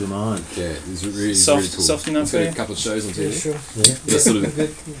Mine. Yeah, it's really, Soft, really cool. soft enough It's got for you? a couple of shows on TV. Yeah, sure. Yeah,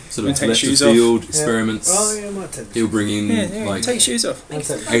 sort of Take left shoes of field off. experiments. Oh, yeah, I might take He'll bring in Yeah, take your shoes off.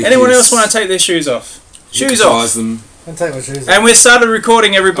 atheists. Anyone else want to take their shoes off? Shoes Exercise off. them. I'll take my shoes off. And we've started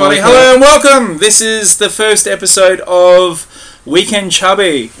recording, everybody. Okay. Hello and welcome. This is the first episode of Weekend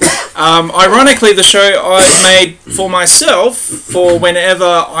Chubby. Ironically, the show I've made for myself for whenever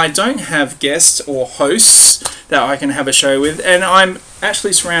I don't have guests or hosts that I can have a show with, and I'm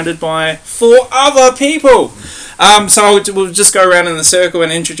actually surrounded by 4 other people. So we'll just go around in the circle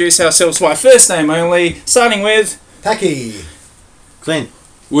and introduce ourselves by first name only, starting with Tacky. Clint.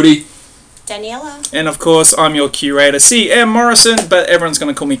 Woody. Daniela. And of course, I'm your Q-rator, C.M. Morrison, but everyone's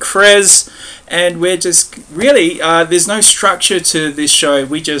going to call me Krez. And we're just really, there's no structure to this show.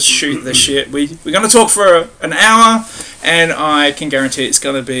 We just shoot the shit. We're going to talk for an hour, and I can guarantee it's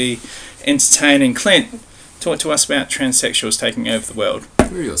going to be entertaining. Clint, talk to us about transsexuals taking over the world.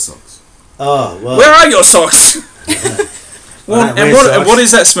 Where are your socks? Oh, well. Where are your socks? What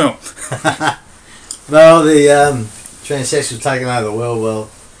is that smell? Well, the transsexuals taking over the world. Well,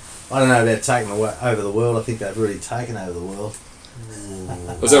 I don't know about taking over the world. I think they've already taken over the world.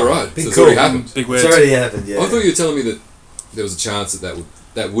 Was that right? So it's cool. already happened. Big words. It's already happened, yeah. I thought you were telling me that there was a chance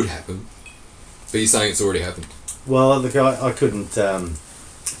that would happen, but you're saying it's already happened. Well, look, I couldn't.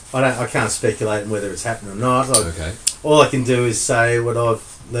 I can't speculate on whether it's happened or not. Okay. All I can do is say what I've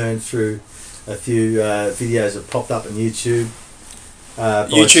learned through a few videos that popped up on YouTube.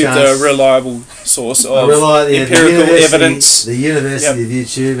 YouTube, the reliable source of empirical evidence. The University of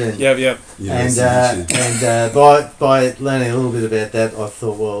YouTube, and Yep. and by learning a little bit about that, I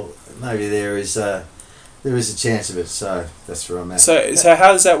thought, well, maybe there is a chance of it. So that's where I'm at. So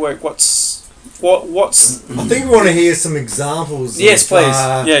how does that work? What's I think we want to hear some examples. Yes, of, please.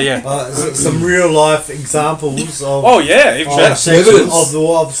 some real life examples of. Oh yeah, Of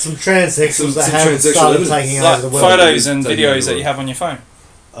some transsexuals that have started taking over the world. Photos and videos that you have on your phone.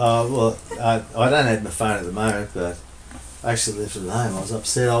 Well, I don't have my phone at the moment, but I actually left it at home. I was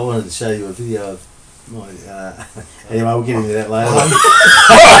upset. I wanted to show you a video of my. Anyway, we'll get into that later. No,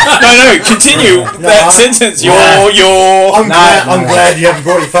 continue that sentence. I'm glad you haven't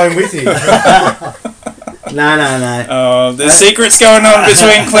brought your phone with you. No. There's secrets going on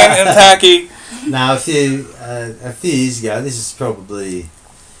between Clint and Tacky. No, a few years ago, this is probably,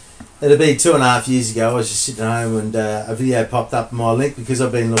 it'll be 2.5 years ago, I was just sitting at home and a video popped up on my link because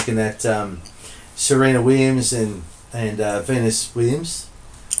I've been looking at Serena Williams and Venus Williams.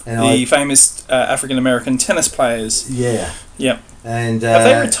 And the famous African-American tennis players. Yeah. Yep. And have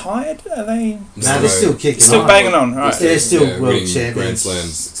they retired? Are they? No, they're still kicking still on. banging on, right? They're still world winning champions. Grand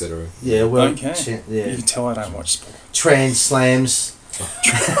Slams, etc. Yeah, world okay. You can tell I don't watch sport. Trans slams.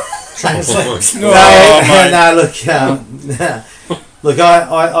 Translate. Look,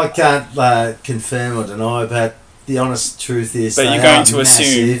 I can't confirm or deny, but the honest truth is but they you're going are to massive,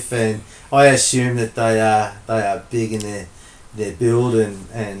 assume, and I assume that they are big in their build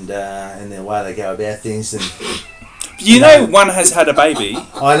and their way they go about things. And you know, one has had a baby.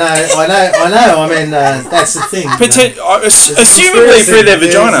 I know. I mean, that's the thing. Assumably through their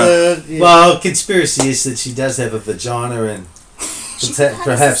vagina. Well, conspiracy is that she does have a vagina and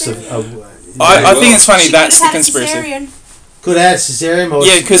perhaps I think it's funny. That's the conspiracy. Could have had cesarean, or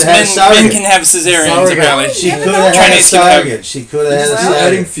because men can have cesareans apparently. She could have had a surrogate. She could have had a surrogate.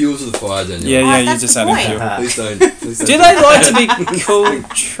 Adding fuel to the fire, Daniel. Yeah, you're just adding fuel. Please don't. Do they like to be called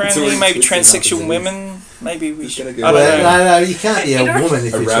tranny? Maybe transsexual women. Maybe we should. I don't know. No, you can't be a woman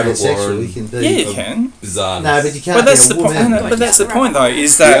if you're transsexual. You can be. Yeah, you can. Bizarre. No, but you can't. But that's be a the point. woman. No, but that's the point, though.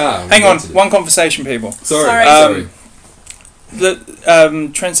 Is that hang on? One conversation, people. Sorry. The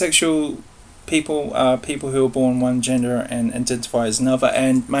transsexual people are people who are born one gender and identify as another,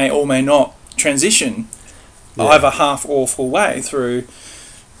 and may or may not transition either half or full way through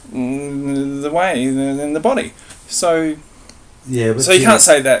the way in the body. So but so you can't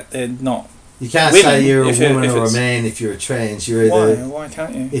say that they're not. You can't say you're a woman or a man if you're a trans. You're either, why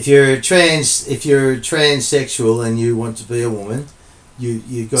can't you? If you're transsexual and you want to be a woman,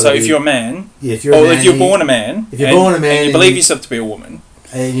 you got. So if you're a man, if you're a man, if you're born a man, if you're born a man, and you believe yourself to be a woman.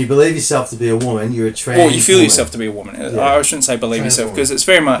 And you believe yourself to be a woman, you're a trans Or you feel woman. yourself to be a woman. Yeah. I shouldn't say believe Trans yourself, because it's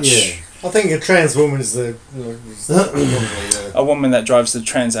very much I think a trans woman is the a woman that drives the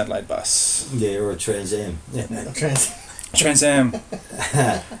Trans Adelaide bus. Yeah, or a Trans Am. Trans Am.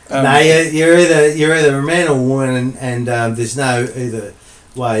 No, you're either a man or a woman, and there's no either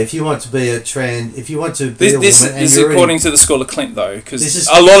way. If you want to be a trans, if you want to be a woman, this is according to the school of Clint, though, because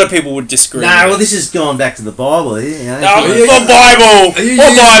a lot of people would disagree. Well, this is going back to the Bible. You know, the Bible.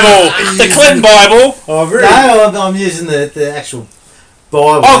 What Bible? The Clinton Bible. Oh, really? No, I'm using the actual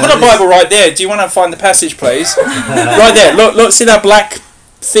Bible. Oh, I've got a Bible right there. Do you want to find the passage, please? Right there. Look. See that black,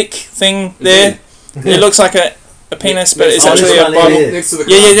 thick thing there? It looks like a penis, but it's actually a Bible. Next to the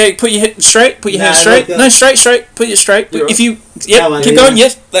Yeah. Put your head straight. Put your head straight. No, straight. Put it straight. If you, keep going.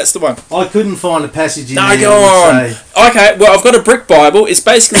 Yes, that's the one. I couldn't find a passage in there. No, go on. Okay, well, I've got a brick Bible. It's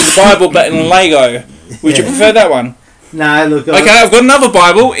basically the Bible, but in Lego. Would you prefer that one? No, look. Okay, I've got another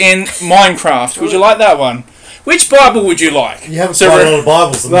Bible in Minecraft. Would you like that one? Which Bible would you like? You haven't got a lot of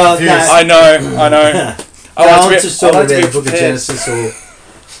Bibles. Well, no. I know. I'm just talking about the Book of Genesis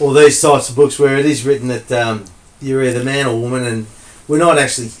or these types of books where it is written that you're either man or woman, and we're not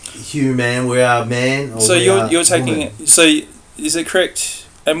actually human. We are man. Or so you're taking woman. it. So is it correct?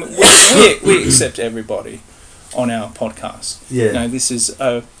 And we accept everybody on our podcast. Yeah. You know, this is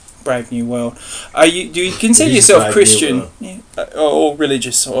a brave new world. Do you consider yourself Christian or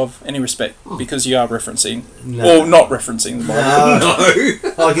religious of any respect because you are referencing or not referencing the Bible?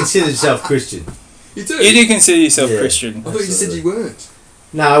 No. I consider myself Christian. You do? You do consider yourself Christian? I thought you said you weren't.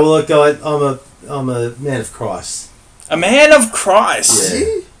 No, well, look, I'm a man of Christ. A man of Christ?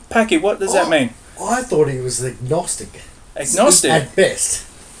 Yeah. Packy, what does that mean? I thought he was agnostic. Agnostic? At best.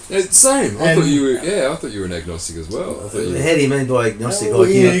 Same. I thought you were. Yeah, I thought you were an agnostic as well. I thought you How do you mean by agnostic? Well,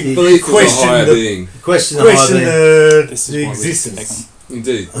 you believe question in a higher being. question the the existence.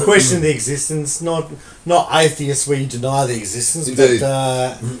 Indeed. Question the existence, not atheists where you deny the existence, Indeed.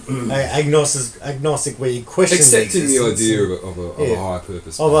 but agnostic where you question Accepting the the existence idea of a higher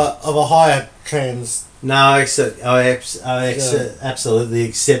purpose. of a higher trans. No, I absolutely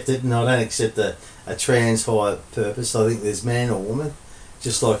accept it, and I don't accept a trans higher purpose. I think there's man or woman,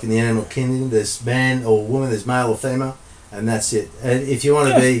 just like in the animal kingdom. There's man or woman, there's male or female, and that's it. And if you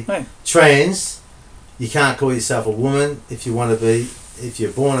want to be trans, you can't call yourself a woman. If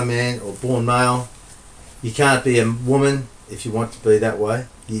you're born a man or born male, you can't be a woman if you want to be that way.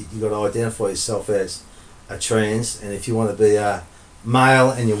 You got to identify yourself as a trans, and if you want to be a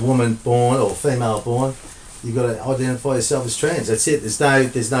male and you're woman born or female born, you got to identify yourself as trans. That's it.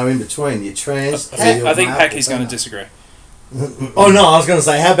 There's no in between. You're trans. I think Packy's going to disagree. Oh no, I was going to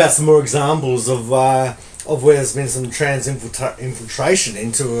say, how about some more examples of where there's been some trans infiltration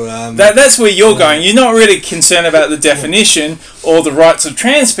into... that's where you're going. You're not really concerned about the definition or the rights of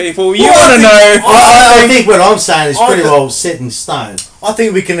trans people. You want to know... I think what I'm saying is pretty well set in stone. I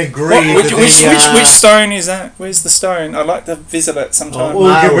think we can agree... Which stone is that? Where's the stone? I'd like to visit it sometime.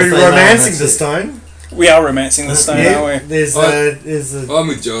 We're romancing the stone. We are romancing the stone, aren't we? I'm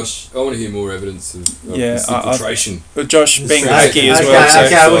with Josh. I want to hear more evidence of this infiltration. But Josh being Packy as well.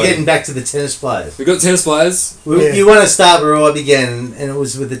 Okay, we're getting back to the tennis players. We've got tennis players. You want to start where I began, and it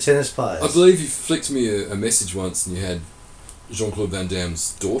was with the tennis players. I believe you flicked me a message once, and you had Jean-Claude Van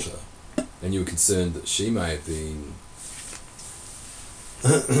Damme's daughter, and you were concerned that she may have been...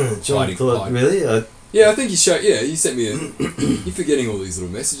 Jean-Claude, really? Yeah, I think you showed... Yeah, you sent me a... You're forgetting all these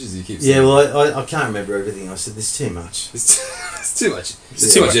little messages you keep sending. Yeah, well, I can't remember everything. I said, there's too much. It's too much.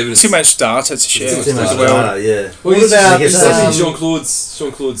 There's too much evidence. Too much data to share. Too much data, yeah. What about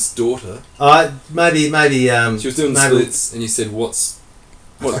Jean-Claude's daughter? Maybe... she was doing the splits, and you said, what's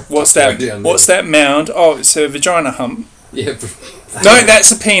that? What's that mound? Oh, it's her vagina hump. Yeah. No,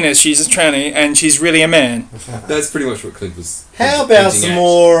 that's a penis. She's a tranny, and she's really a man. That's pretty much what Clint was. How about some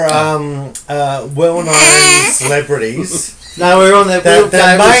more well-known celebrities? No, we're on that.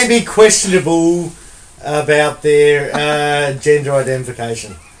 That may be questionable about their gender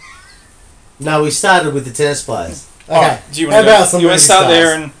identification. No, we started with the tennis players. Okay. Do you want to start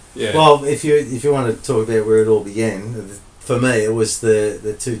there and? Yeah. Well, if you want to talk about where it all began, for me it was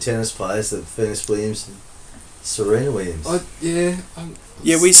the two tennis players, the Venus Williams and Serena Williams.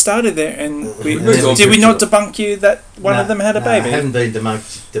 Yeah, we started there, and did we not debunk you that one of them had a baby? I haven't been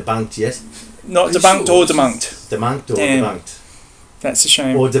debunked yet. Not debunked or demunked. Demunked or Damn. debunked. That's a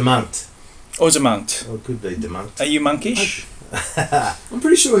shame. Or demunked. Or demunked. Or it could be demunked. Are you monkish? I'm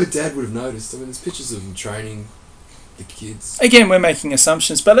pretty sure her dad would have noticed. I mean, there's pictures of him training the kids. Again, we're making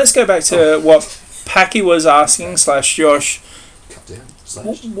assumptions, but let's go back to what Packy was asking / Josh. Cut down.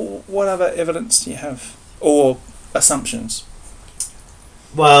 What other evidence do you have? Or assumptions?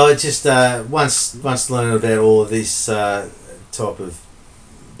 Well, it just once learning about all of this type of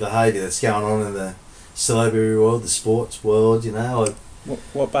behaviour that's going on in the celebrity world, the sports world, you know.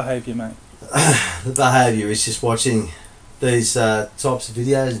 What behaviour, mate? The behaviour is just watching these types of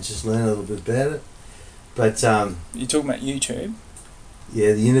videos and just learn a little bit about it. But you're talking about YouTube?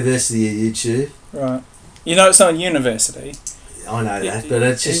 Yeah, the University of YouTube. Right. You know it's not a university. I know that, but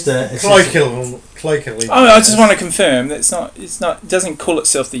it's just colloquially. I just want to confirm that it doesn't call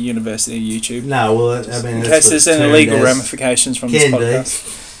itself the University of YouTube. No, well, I mean, In that's case what there's it's any termed legal as. ramifications from this Can be.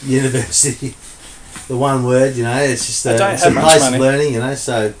 podcast. University. The one word, it's just I don't it's have a much place money. of learning,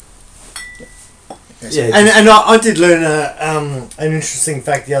 so. Yeah. And I did learn an interesting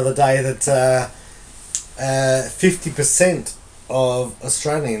fact the other day that 50% of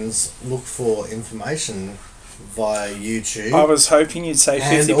Australians look for information via YouTube. I was hoping you'd say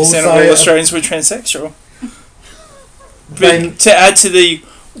And 50% of also, all Australians were transsexual. Then- But to add to the you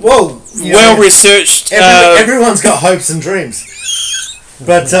know, well-researched... everyone's got hopes and dreams.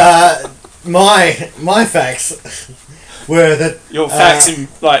 But my facts were that... your facts in,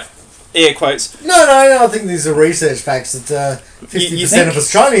 like, air quotes. No, I think these are research facts that 50% You think? of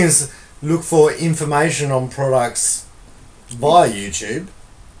Australians look for information on products via YouTube.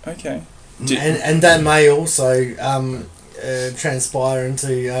 Okay. And that may also transpire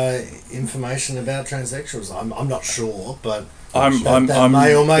into information about transsexuals. I'm not sure, but that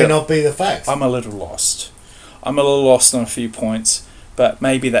may or may not be the fact. I'm a little lost. I'm a little lost on a few points, but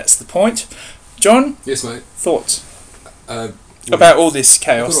maybe that's the point. John? Yes, mate. Thoughts Woody. about all this I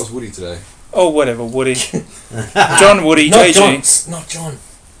thought I chaos? was Woody today. Oh, whatever, Woody. John, Woody, not JG. John. Not John.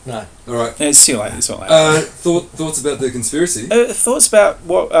 No. All right. It's too late. It's all right. Thoughts about the conspiracy? Thoughts about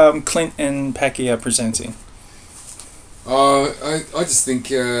what Clint and Packy are presenting? I just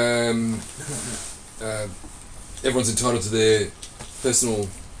think everyone's entitled to their personal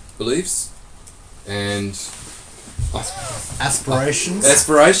beliefs and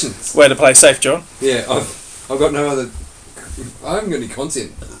aspirations. Way to play safe, John. Yeah, I've got no other. I haven't got any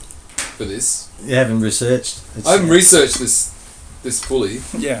content for this. You haven't researched. I haven't researched this fully,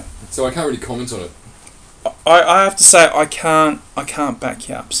 Yeah. so I can't really comment on it. I have to say I can't back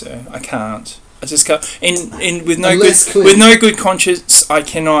you up, sir. I can't. I just can't. With no good conscience, I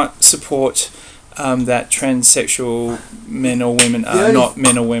cannot support that transsexual men or women are not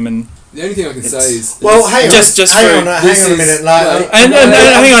men or women. The only thing I can say is... Well, hang on. Just hang on this a is- minute. Hang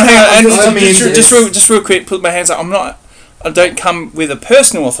on. just Just real quick, put my hands up. I don't come with a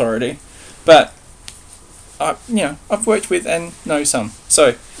personal authority, but I've worked with and know some.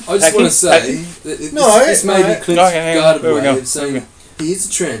 So I just want to say that this may be Clint's hang on. guarded There we way go. of saying he's a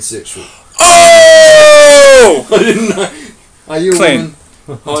transsexual. oh, I didn't know. Are you a Clint.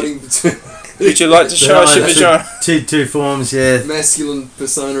 woman hiding between would you like to show us your vagina? Two forms, yeah. masculine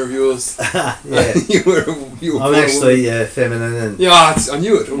persona of yours? Yeah. you were I'm born a actually woman. feminine and Yeah, I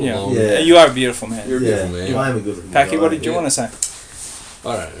knew it all Yeah. along. Yeah. You are a beautiful man. You're a beautiful man. I am a good looking Packy, guy. what did you Yeah. want to say?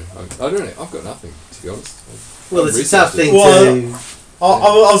 I don't know. I've got nothing, to be honest. Well, it's a tough thing Well, to.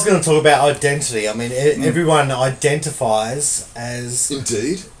 I was going to talk about identity. I mean, everyone identifies as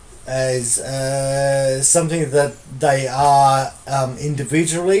Indeed. something that they are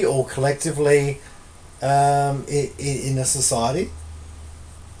individually or collectively in a society,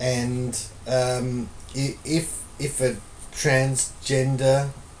 and if a transgender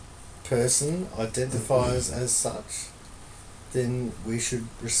person identifies as such, then we should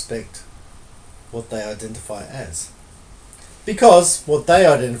respect what they identify as. Because what they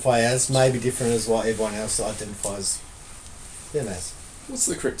identify as may be different as what everyone else identifies them as. What's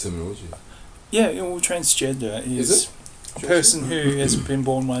the correct terminology? Yeah, well, transgender Is is it? a person who has been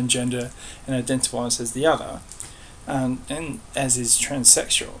born one gender and identifies as the other, and as is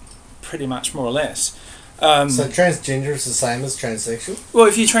transsexual, pretty much more or less. So transgender is the same as transsexual? Well,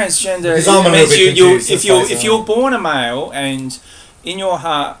 if you're transgender, Because I'm a it means little bit you confused, if you're born a male and in your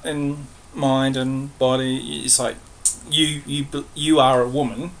heart and mind and body, it's like you are a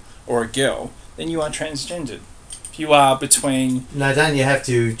woman or a girl, then you are transgendered. If you are between... No, don't you have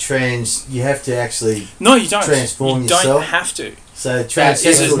to You have to actually No, you don't. transform you yourself? don't have to. So That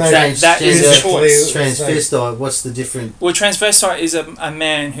is transsexual, that is a transgender, choice. transvestite. What's the difference? Well, transvestite is a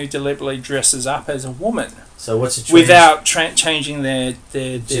man who deliberately dresses up as a woman So what's a without changing their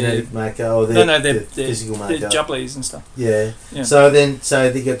genetic makeup or their their physical their makeup? jubblies and stuff. Yeah. Yeah. So they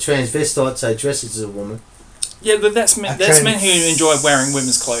got transvestite, so dresses as a woman. Yeah, but that's men who enjoy wearing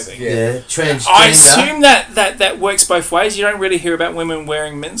women's clothing. Yeah. Transgender. I assume that works both ways. You don't really hear about women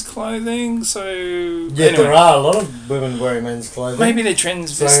wearing men's clothing, so Yeah, anyway, there are a lot of women wearing men's clothing. maybe they're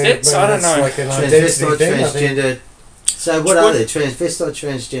transvestites. I don't that's know. like an identity Transvestite, thing, I think. transgender. So what are they? Transvestite,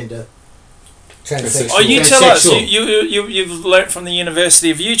 transgender. Transsexual. Oh, you tell us. Transsexual. You've learnt from the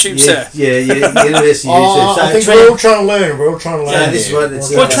University of YouTube, Yeah, sir. yeah, University of Oh, YouTube. So I think tran- we're all trying to learn. We're all trying to learn. Yeah, this is here. what it's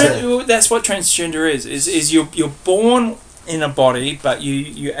We're about. trying to- Well, that's what transgender is you're born in a body, but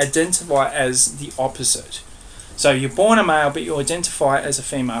you identify as the opposite. So you're born a male, but you identify as a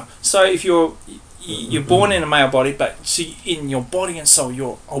female. So if you're you're born in a male body, but in your body and soul,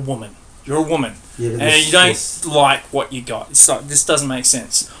 you're a woman. You're a woman, Yeah, but and you don't like what you got. It's like this doesn't make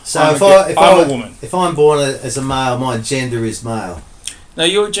sense. So I'm a woman. If I'm born as a male, my gender is male. No,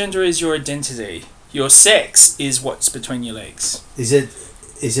 your gender is your identity. Your sex is what's between your legs. Is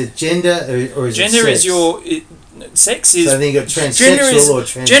it gender or is Gender it sex? is your sex is. So then you got transsexual or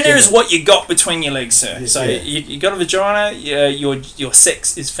transgender. Gender is what you got between your legs, sir. So Yeah. you got a vagina. Your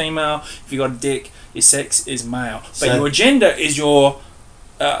sex is female. If you got a dick, your sex is male. But So- your gender is your,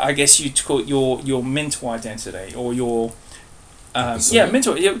 I guess you'd call it your mental identity or your. Persona?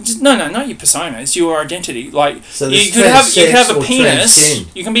 Mental. Not your persona. It's your identity. Like So you there's could have a transsex or penis. transgen.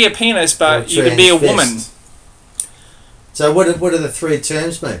 You can be a penis, Or but you can be a woman. transvest. So what are the three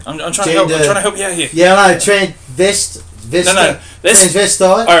terms, mate? I'm trying to help. I'm Gender- trying to help you out here. Yeah, I know. Transvestite.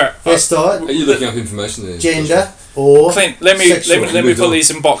 Transvestite. Alright. Vestite. Are you looking up information there? Gender or Clint, let me sexual. put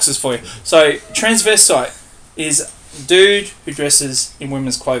these in boxes for you. So transvestite is dude who dresses in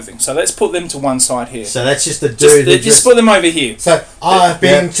women's clothing. So let's put them to one side here. So that's just a dude. Just, who just put them over here. So I've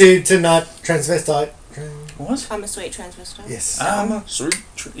been to tonight transvestite. What? I'm a sweet transvestite. Yes. Sweet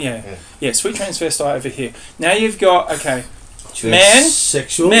sweet transvestite over here. Now you've got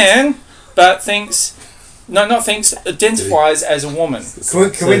Transsexual. man, but identifies as a woman.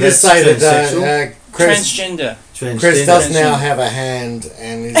 Can we just say that Chris Transgender. does now have a hand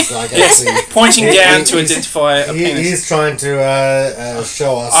and is like actually Pointing He- down he- to he's- identify a penis. he's trying to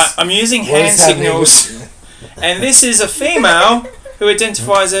show us. I'm using what hand is happening signals, and this is a female who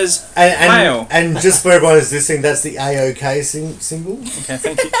identifies as male. And just for everyone who's listening, that's the AOK symbol. Okay,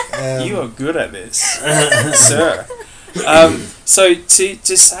 thank you. You are good at this, sir. So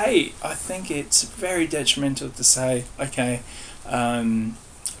to say, I think it's very detrimental to say, okay,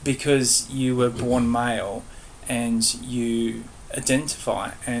 because you were born male and you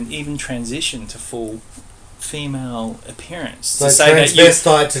identify and even transition to full female appearance. So to say that you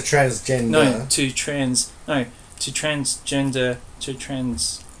transvestite to transgender. to transgender to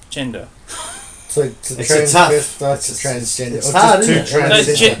transgender. So to It's transvestite to transgender. It's or hard, to isn't it? No,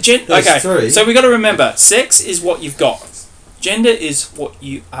 transgender. There's okay, three. so we got to remember, sex is what you've got. Gender is what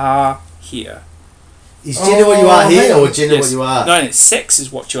you are here. Is gender what you are here hang or on. gender Yes. what you are? No, sex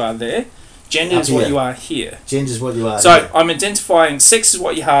is what you are there. Gender Up is what here. you are here. Gender's what you are. So here. I'm identifying sex is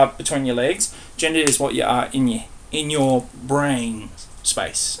what you have between your legs. Gender is what you are in your brain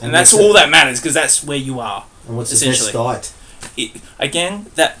space, and that's what's all that matters because that's where you are. And what's the essentially. best diet? Again,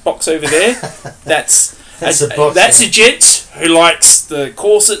 that box over there, that's That's a box. that's a jit who likes the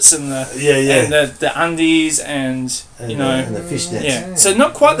corsets and the Yeah. and the undies and you know and the fishnets. yeah. So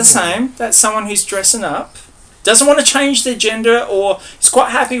not quite the same. That's someone who's dressing up. Doesn't want to change their gender or is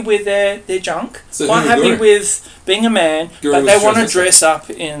quite happy with their junk. So Quite who happy Guru? with being a man, Guru but they was want to dressed dress up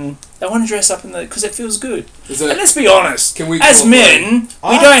in. They want to dress up in the because it feels good. Is And that, let's be honest. can we As qualify- men,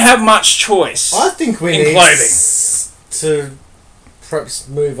 we don't have much choice. I think we In need clothing. to perhaps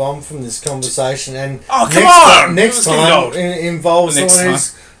move on from this conversation and Oh, come on! next Let's get time involved. involve Next someone time.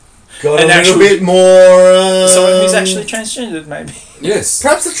 who's got An a little actual- bit more. Someone who's actually transgendered, maybe. Yes.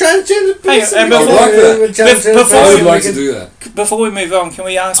 perhaps a transgender Hang on, person. and we before- could do a transgender before I person. would like We to could- do that. Before we move on, can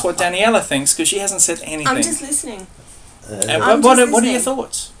we ask what Daniela thinks? Because she hasn't said anything. I'm just listening. And I'm what just are your listening.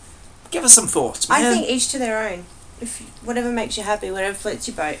 thoughts? Give us some thoughts, man. I think each to their own. Whatever makes you happy, whatever floats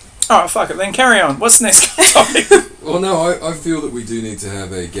your boat. Alright, fuck it. Then carry on. What's the next topic? Well, no, I feel that we do need to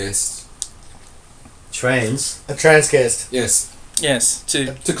have a guest. Trans. a trans guest. Yes. Yes.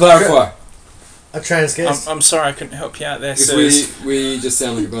 To clarify, A trans guest. I'm sorry I couldn't help you out there. because sirs. we just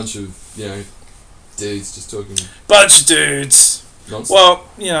sound like a bunch of dudes just talking Bunch of dudes. nonsense. Well,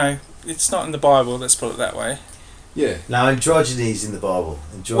 it's not in the Bible. Let's put it that way. Yeah. No, androgyny is in the Bible.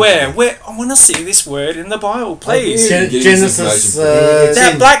 Androgyny. Where? I want to see this word in the Bible, please. Gen- Getting Genesis. this It's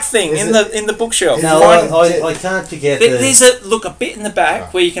That in- black thing is in the bookshelf. No, Find- I can't forget there's a bit in the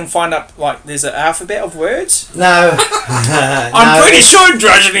back where you can find up there's an alphabet of words. No. I'm pretty sure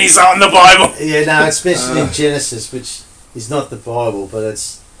androgyny's on the Bible. Yeah, no, it's mentioned in Genesis, which is not the Bible, but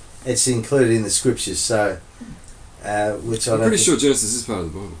it's included in the scriptures. So, which I I'm don't. pretty think- sure Genesis is part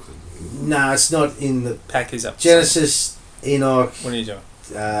of the Bible. No, it's not in the Pack these up. Genesis, Enoch. What are you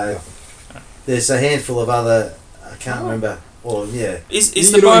doing? There's a handful of other. I can't remember. Or yeah. Is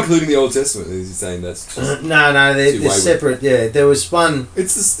You're the not Bible? including the Old Testament. Is he saying that's just, No, they're Too wayward. separate. Yeah, there was one.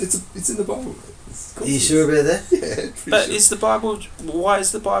 it's in the Bible. Are you sure about that? Yeah. Pretty But sure. is the Bible? Why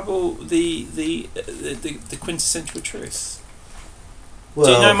is the Bible the quintessential truth? Well,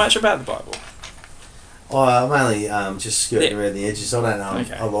 Do you know much about the Bible? I'm only just skirting Yeah. around the edges. I don't know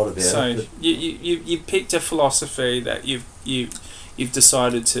Okay. a lot about So it. you picked a philosophy that you've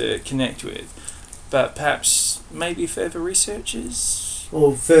decided to connect with. but perhaps maybe further research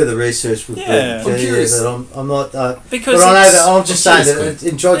Well, further research would Yeah. be I'm curious. but I'm not. because But I know it's- that I'm just saying curious,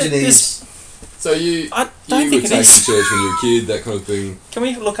 that androgyny is. So you I don't were think it taken is. to church when you were a kid, that kind of thing. Can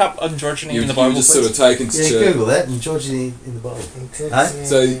we look up androgyny You in the were Bible, just please? sort of taken to Yeah, church. Google that androgyny in the Bible. Hey?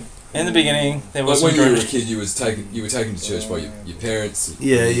 So In the beginning, there like was when you were a androgyny. kid, you were taken to church by your parents.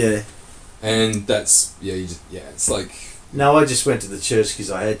 Yeah. And that's it's like No, I just went to the church because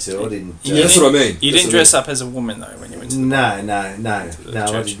I had to. I didn't. You that's didn't- what I mean. You That's didn't what I dress mean. up as a woman though when you went to the No,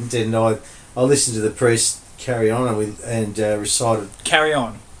 I church. didn't. I listened to the priest carry on and recited. Carry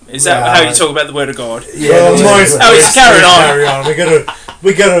on. Is that Well, how you talk about the word of God? Yeah, Well, the- most Oh, it's priests carrying do on. Carry on.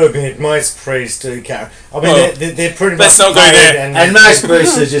 We got to admit, most priests do carry. I mean, Well, they're pretty let's much not go paid there. and most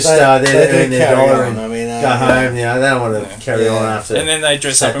priests are just there to earn their carry dollar on. and I mean, go home. You know, they don't want to Yeah. carry on after. And then they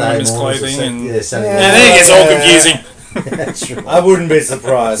dress up in Saturday women's mornings or clothing and Saturday Yeah. and then it gets all Yeah. confusing. That's right. I wouldn't be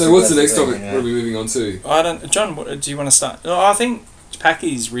surprised. So if what's the that's next topic? thing, What are we moving on to? I don't. John, do you want to start? No, I think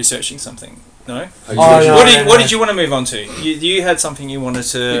Packy's researching something. No. Are you Oh, ready? no. What did you want to move on to? You had something you wanted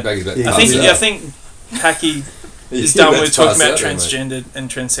to. Back about Yeah. I think Packy is done with talking about transgender and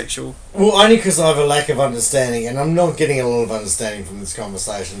transsexual. Well, only because I have a lack of understanding, and I'm not getting a lot of understanding from this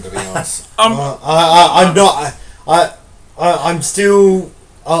conversation, to be honest. I'm not. I'm still.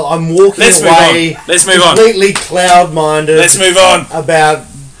 I'm walking Let's move away. on. Let's move on. Completely cloud-minded. Let's move on. About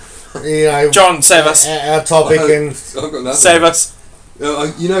John, save us. our topic and I've got nothing. Save us.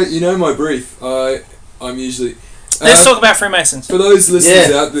 You know my brief. I'm usually. Let's talk about Freemasons. For those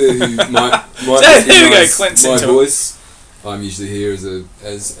listeners out there who might There we go, recognise Clint's my into it. voice, I'm usually here as a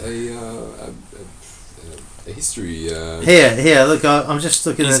history. Here. Look, I'm just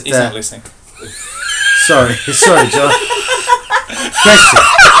looking He's at. not listening. Sorry, John. Question.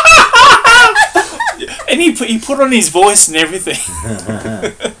 And he put on his voice and everything.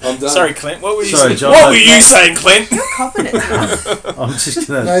 I'm done. Sorry, Clint. What were you Sorry, saying? John. What were you saying, Clint? You're confident enough. I'm just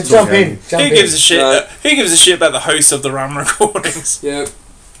gonna. no, talk jump over. in. Jump Who in. gives a shit? No. Who gives a shit about the host of the Rum recordings? Yeah,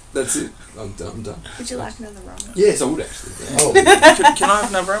 that's it. I'm done. Would you like another rum? Yes, I would actually. Oh, Can I have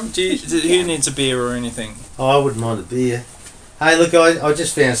another rum? Who needs a beer or anything? Oh, I wouldn't mind a beer. Hey, look, I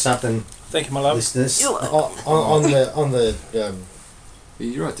just found something, Thank you, my love. listeners. on the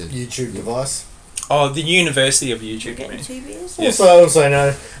You're right, then. YouTube device. Oh, the University of You're YouTube. getting Man. 2 beers? Yes. Also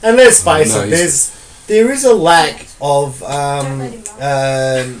know, and let's face No, it, there is a lack of Don't let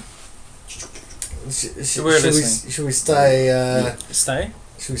him We're listening. should we stay? Stay.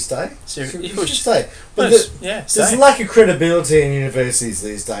 Should we stay? Sure. Should, we You should should- stay. But Yes, the, yeah, there's stay. a lack of credibility in universities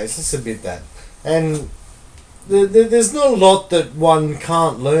these days. Let's admit that. And there's not a lot that one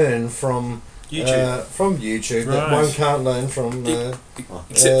can't learn from YouTube. that Right. one can't learn from.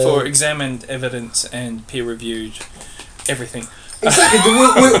 Except for examined evidence and peer-reviewed everything.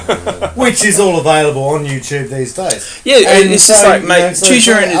 Exactly, which is all available on YouTube these days. Yeah, and it's just like, mate, choose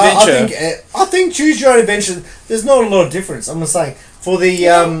your own adventure. I think choose your own adventure. There's not a lot of difference. I'm saying for the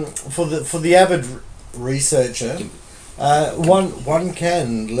avid researcher, one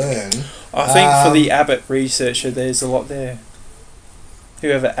can learn. I think for the Abbott researcher, there's a lot there.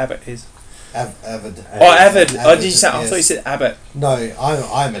 Whoever Abbott is. Avid. Oh, Avid. Oh, did you say? I yes. thought you said Abbott. No,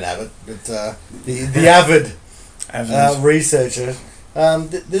 I'm an avid, but the avid researcher.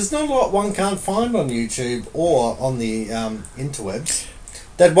 There's not a lot one can't find on YouTube or on the interwebs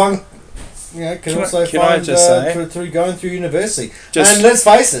that one can Can also I find just say- through going through university. Just- And let's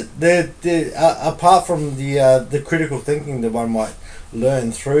face it, apart from the critical thinking that one might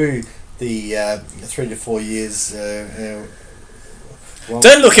learn through the 3 to 4 years.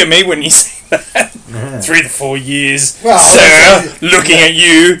 Don't look at me when you say that. 3 to 4 years, Well, sir. Looking at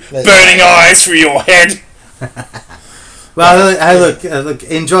you, let's- burning eyes through your head. Well, hey, look,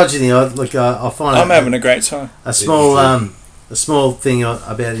 androgyny. I find I'm having a great time. a small thing about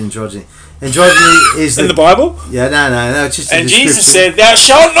androgyny. Androgyny is In the Bible, no. It's just a and Jesus description. said, "Thou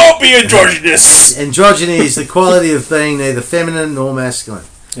shalt not be androgynous." Androgyny is the quality of being neither feminine nor masculine.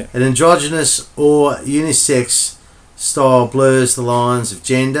 Yeah. An androgynous or unisex style blurs the lines of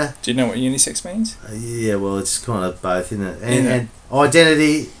gender. Do you know what unisex means? Yeah, well, it's kind of both, isn't it? Yeah. And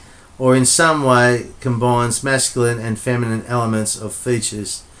identity, or in some way combines masculine and feminine elements of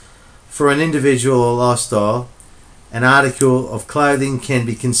features. For an individual or lifestyle, an article of clothing can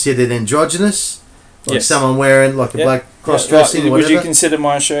be considered androgynous, like Yes. someone wearing like a Yeah. black cross-dressing, Would whatever. you consider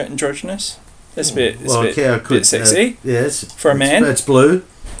my shirt androgynous? It's a bit, okay, I could, bit sexy yeah, it's for a man. It's blue.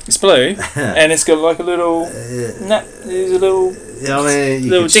 It's blue, and it's got like a little. There's a little. Yeah, I mean, you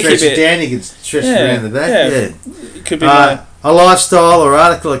Little can dicky stretch it bit. down, you can stretch Yeah, it around the back. yeah. Yeah. It could be my. A lifestyle or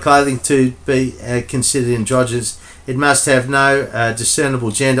article of clothing to be considered androgynous, it must have no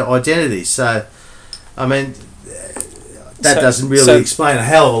discernible gender identity. So, I mean, that So- doesn't really so- explain a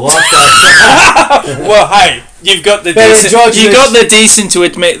hell of a lot. Though. Well, hey, you've got the But decent. androgynous- You got the decent to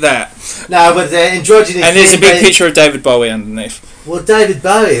admit that. No, but androgynous. And there's a big can be- picture of David Bowie underneath. Well, David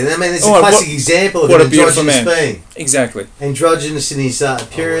Bowie. I mean, it's Oh, a classic example of what an a beautiful androgynous man. being. Exactly. Androgynous in his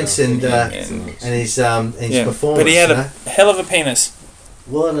appearance and his Yeah. performance. But he had you know? a hell of a penis.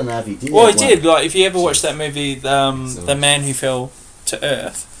 Well, I don't know if he did. Well, he have one. did. Like, if you ever watch that movie, The Man Who Fell to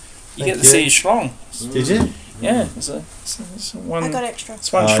Earth, you Thank get to see you. his schlong. Did you? Yeah, it's one. I got extra.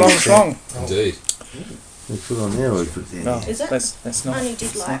 It's one Oh, schlong, you schlong. Indeed. We put on there. We put there. No, Is it? that's not. I only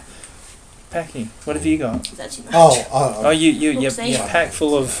did like. Packy. What have you got? That's too much. Oh, you're Oopsie. packed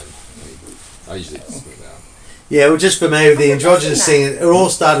full of. I usually just put it out. Yeah, well, just for me, the androgynous thing, it all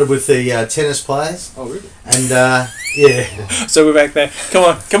started with the tennis players. Oh, really? And, yeah. So we're back there. Come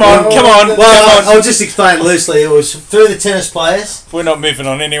on. Well, I'll just explain loosely. It was through the tennis players. We're not moving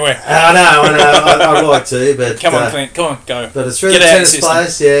on anywhere. I know. I'd like to, but... Come on, Clint. Come on, go. But it's through Get the out, tennis sister.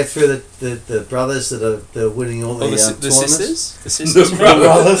 players, yeah, through the brothers that are winning all the, Oh, the tournaments. sisters? The sisters.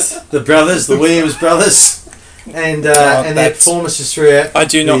 The The brothers, the Williams brothers. And their that's- performances throughout. I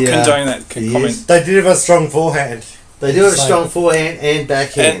do not the, condone that the comment. years. They did have a strong forehand. They do have a So- strong forehand and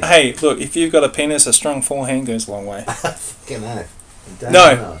backhand. And hey, look, if you've got a penis, a strong forehand goes a long way. Fucking hell. Don't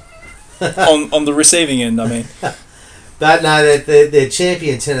No. know. on the receiving end, I mean. But no, they're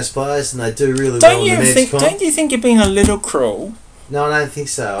champion tennis players and they do really well Don't in the you men's think? comp. Don't you think you're being a little cruel? No, I don't think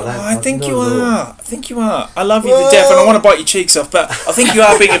so. I think not you at all. are. I think you are. I love you to death, and I want to bite your cheeks off, but I think you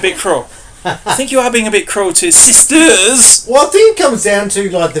are being a bit cruel. I think you are being a bit cruel to sisters. Well, I think it comes down to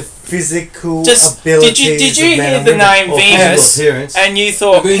like the physical Just abilities. did you of men hear and the women. name Or Venus? physical appearance. And you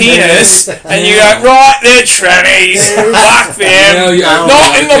thought Venus. penis, and you go, right, they're trannies, fuck them, Now you-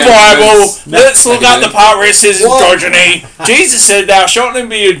 not in the okay, Bible, friends. let's look up Okay. the part where it says What? androgyny. Jesus said, thou shalt not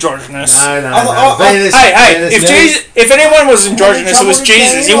be androgynous. No. Venus, Hey, Venus, if anyone was androgynous, it was trouble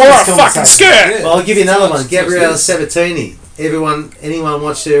Jesus. He with wore a this fucking conversation. skirt. Well, I'll give you another one. Sounds Gabriella good. Sabatini. Anyone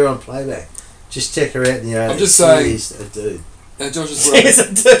watched her on playback? Just check her out in the I'm just saying- She's a dude. Josh has brought Yes,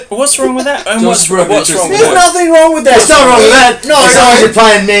 it did. What's wrong with that? And Just what's brought up wrong interesting with There's point. that? nothing wrong with that. There's nothing wrong with that. No, as long as no. you're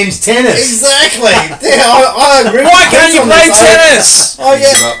playing men's tennis. Exactly. Yeah, I agree. Why with can't you on play this. tennis? Oh Give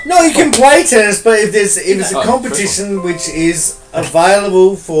yeah. up. No, you can play tennis, but if it's a Oh, competition which is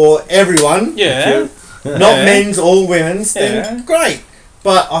available for everyone, Yeah. not Yeah. men's or women's, then Yeah. great.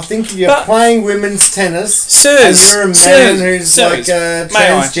 But I think if you're But- playing women's tennis Sirs, and you're a man sirs, who's sirs, like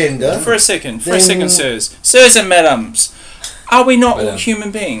may I? transgender, For a second, Then- sirs and madams, are we not all Madam. human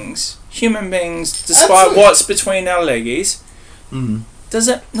beings? Human beings, despite Absolutely. what's between our leggies, Mm. does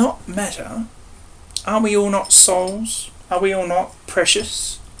it not matter? Are we all not souls? Are we all not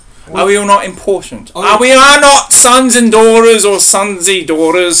precious? Are we all not important? Oh. Are we not sons and daughters or sonsy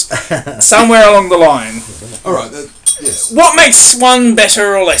daughters somewhere along the line? All right. Yes. What makes one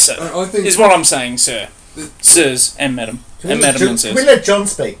better or lesser? I think Is what I'm saying, sir. Sirs and madam. And madam and Can we sirs. let John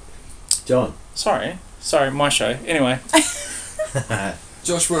speak? John. Sorry, my show. Anyway.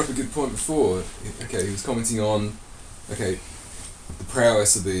 Josh brought up a good point before. Okay, he was commenting on, the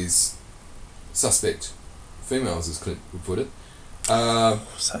prowess of these suspect females, as Clint would put it.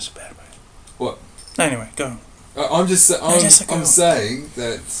 Such a bad way. What? Anyway, go on. I'm just Jessica. I'm saying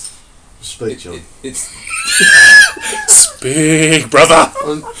that Speak, John. it's Speak, brother.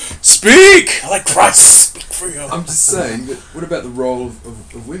 Speak. Like Christ, speak for you. I'm just saying that. What about the role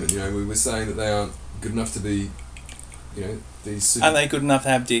of women? You know, we were saying that they aren't good enough to be, these super, Aren't they good enough to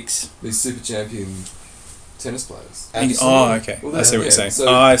have dicks? these super champion tennis players. Oh, okay. Well, I see what you're saying.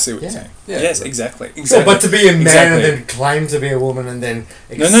 so- I see what you're Yeah. saying. Yeah. Yes, exactly. So, Exactly. but to be a man Exactly. and then claim to be a woman and then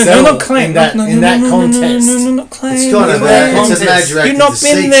No, excel not claim. in that, no, in that No, contest. not claim. It's kind of in a, that it's a context. major act You've of not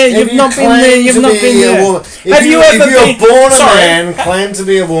deceit. been there. If You've you not been claim there. You've to not be been a there. woman- Have you ever if you're been- born a Sorry. man, claim to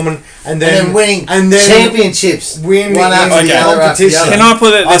be a woman, and then, And then winning and then championships. win One after in the the other after the competition. other. Can I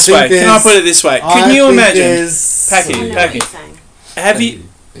put it I this think way? Can I there's- put it this way? I Can you think imagine? there's- Packy, I know what Packy. you're saying. Have you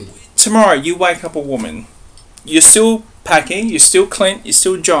tomorrow? You wake up a woman. You're still Packy. You're still Clint. You're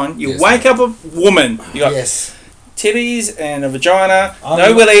still John. You Yes, wake up a woman. You got Yes, titties and a vagina. I'm no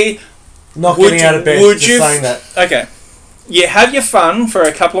not- willy. not Would getting out of bed. would Just you- saying that. Okay. You have your fun for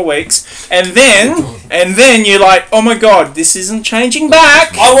a couple of weeks, and then you're like, oh my god, this isn't changing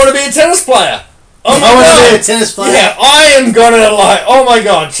back. I want to be a tennis player. Oh my I want to god! be a tennis player. Yeah, I am gonna like. Oh my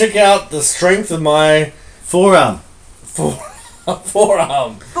god! Check out the strength of my Forearm.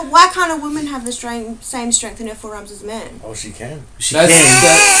 forearm. But why can't a woman have the same strength in her forearms as a man? Oh, she can. She That's, can.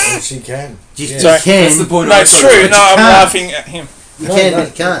 that, Oh, she can. You, Yeah. you Sorry. can. that's the point. No, I it's was trying to true. make. No, I'm can't. laughing at him. You No, can, no. but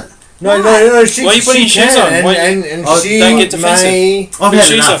you can't. No. She, Why are you putting she shoes can, on? Why- and Oh, she don't get defensive. may. I've Put had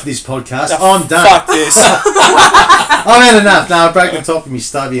shoes enough on. of this podcast. Oh, I'm done. Fuck this. I've had enough. No, I broke the top of my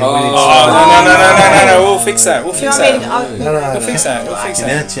stubby. And went inside. No. We'll fix that. We'll Do you fix want me to? that. No. We'll fix that. We'll fix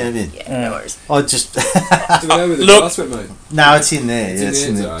Fucking that. hell, champion. Yeah, no worries. I just Do we know where the Look. glass went, mate? no, it's in there. It's in It's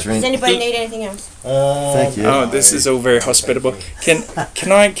in there, the it's drink. Does anybody need anything else? Thank you. Oh, this is all very hospitable.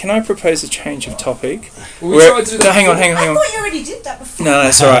 Can I propose a change of topic? Well, we We're- tried to do no, that hang on. I thought you already did that before. No,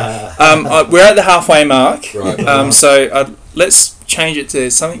 that's all right. We're at the halfway mark. Right. So let's change it to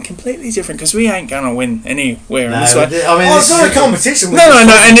something completely different because we ain't gonna win anywhere in No, this way. I mean, Oh, it's this not is- a competition. No,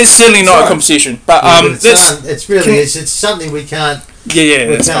 and it's certainly not a Sorry. competition. But Yeah, but let's it's really it's something we can't yeah,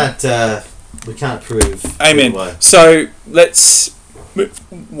 that's fine. we can't prove. Amen. Anyway. So let's.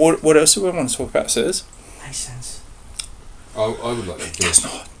 What else do we want to talk about, sirs? Makes sense. I would like to finish. It's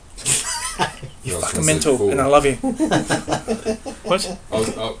not. You're Fucking mental, and I love you. What?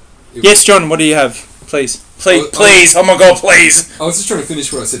 I Yes, John. What do you have? Please. I- Please. Oh my God, please. was just trying to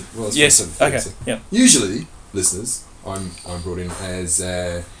finish what I said. What I was Yes. trying to say before, Okay. so Yeah. Usually, listeners, I'm brought in as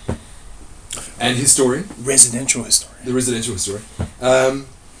an historian, Residential historian. the residential historian.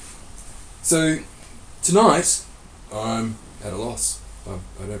 So tonight, I'm at a loss. I'm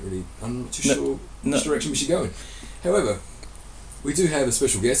not too No, sure no. which direction we should go in. However, we do have a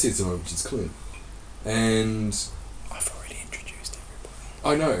special guest here tonight, which is Clint, and I've already introduced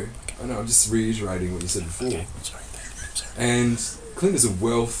everybody. I know. I'm just reiterating what you said before. Okay. Sorry. And Clint is a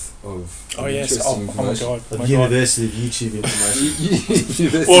wealth of Oh yes. interesting Oh my information. God. Of My God. University of YouTube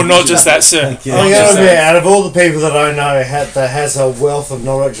information. Well, not just that, sir. Thank you. Not I'm just going to be that. out of all the people that I know that has a wealth of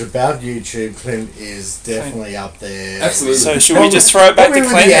knowledge about YouTube. Clint is definitely up there. Absolutely. So should we just throw it back to Probably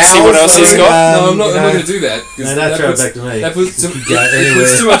Clint with the and see what owls, else he's though. got? No, I'm not you know. going to do that. 'cause No, that don't throw it puts- back to me. That puts, You too, could go it anywhere.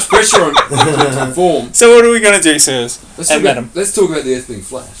 puts too much pressure on Clint to perform. So what are we going to do, sirs? Let's And talk, madam. let's talk about the Earth being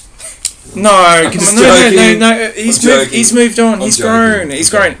flat. No, come just on, no. joking. He's I'm moved. joking. He's moved on. I'm He's joking. grown.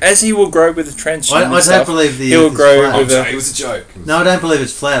 He's I'm grown. joking. As he will grow with the trench. I don't believe the He will Earth is grow flat. with It was a joke. No, I don't believe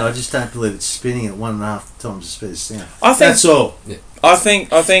it's flat. I just don't believe it's spinning at 1.5 times the speed of sound. I think. That's all. I think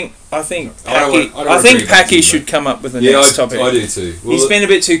Packy. I think Packy should come up with the next topic. I do too. Well, He's been a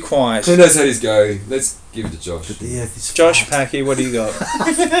bit too quiet. Clint knows how he's go. Let's give it to Josh. But the Earth is Josh flat. Packy, what do you got?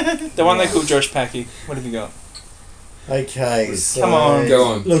 The one they call Josh Packy. What have you got? Okay, so Come on. Go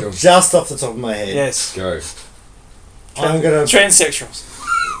on. Look, go on. just off the top of my head, Yes. Go. I'm gonna Transsexuals.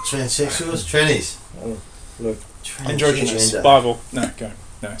 Transsexuals? Trannies. look. Androgynous. Transgender. Bible. No, go.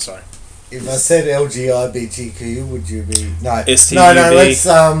 No, sorry. If I said LGBTQ, would you be no? STUV.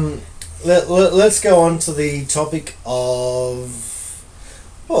 No. Let's go on to the topic of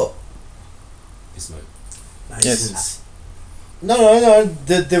what? Yes, mate. Yes. No.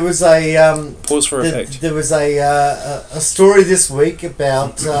 There was a Pause for effect. there was a story this week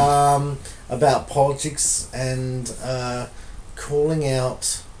about politics and calling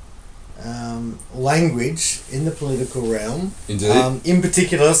out language in the political realm. Indeed. In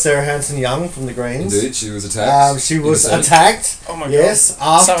particular, Sarah Hanson-Young from the Greens. Indeed, she was attacked. She was Innocent. attacked. Oh my God. Yes,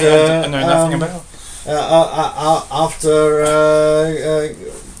 Something I know nothing about. after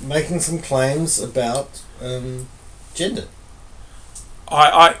making some claims about gender.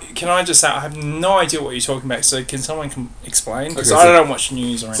 Can I just say I have no idea what you're talking about. So can someone explain? Because Okay, I so- don't watch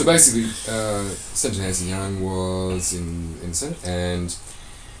news or So anything. basically, Senator Hanson Young was in the Senate and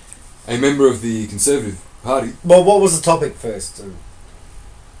a member of the Conservative Party. Well, what was the topic first?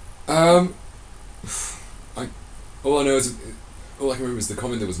 All I know is all I can remember is the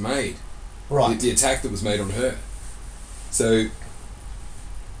comment that was made. Right. The attack that was made on her. So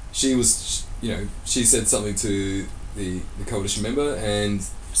she was, she said something to the coalition member, and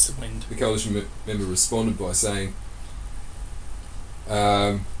It's the wind. the coalition member responded by saying,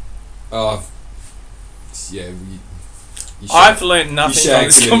 I've learned nothing from shagged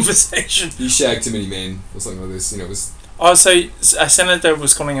this too many- conversation. you shagged too many men, or something like this. It was Oh, so a senator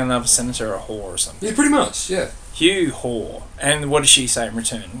was calling another senator a whore or something. yeah, pretty much, yeah. You whore. And what does she say in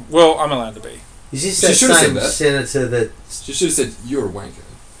return? Well, I'm allowed to be. Is this She that should've said same that. senator that... She should have said you're a wanker,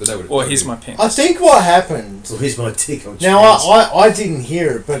 but that would. Or here's my pen. I think what happened. Well, here's my tick on Now trans. I didn't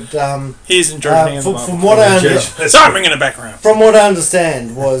hear it, but Here's androgyny in the from Bible. what I Start bringing it back around. from what I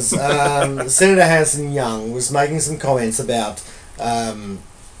understand was Senator Hanson Young was making some comments about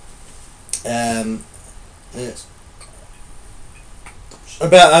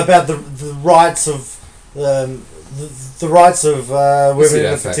about the rights of the rights of women in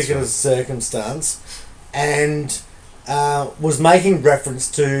a facts, particular right. circumstance, and was making reference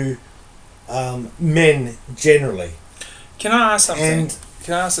to men generally. Can I ask something? And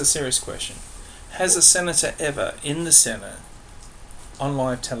Can I ask a serious question? Has a senator ever in the Senate on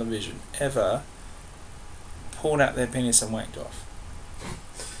live television ever pulled out their penis and wanked off?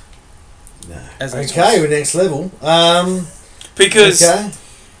 No. As a Okay, choice? we're next level. Because Okay.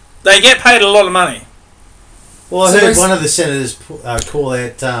 they get paid a lot of money. Well, I So heard most- one of the senators call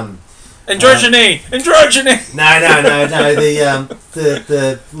out. Androgyny! Androgyny! No.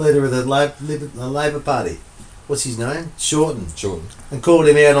 The leader of the Labor Party. What's his name? Shorten. And called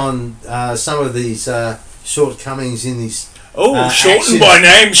him out on some of these shortcomings in his. Oh, shortened by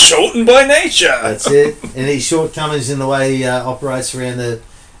name, shortened by nature. That's it. And his shortcomings in the way he operates around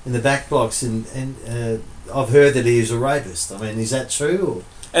in the back blocks, and I've heard that he is a rapist. I mean, is that true? Or?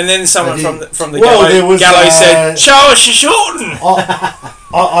 And then someone from the Well, there was, gallows said, "Show us your shorten."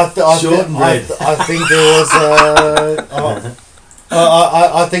 I think there was.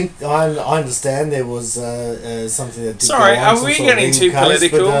 I think I understand there was something that. Did Sorry, go on, are some we sort of getting legal too case,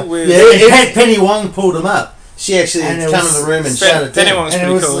 political? but, with Yeah, Penny Wong pulled him up. She actually And came it in was- the room and shut it Penny down. Wong's and it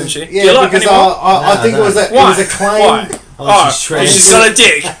pretty was- cool, isn't she? Yeah, Do you like because Penny Wong? I No, think no. it was a Why? claim. Why? Oh, she's Oh, she's trans. got a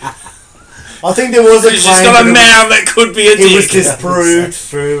dick. I think there was a claim. She's got a but man that could be a It was dick. disproved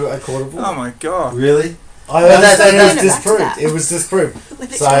through a court of law. Oh my god. Really? I Well, understand that- it was that- disproved. that- It was disproved.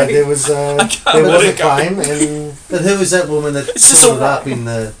 Let it So go. there was can't there let was a it go. claim, and But who was that woman that It's just pulled it all up in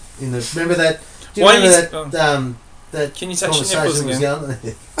the remember that? Do you Why remember you- that Can you touch your nipples conversation was again?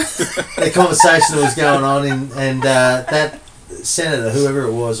 going? That conversation that was going on, and that senator, whoever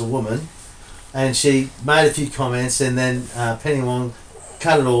it was, a woman, and she made a few comments, and then Penny Wong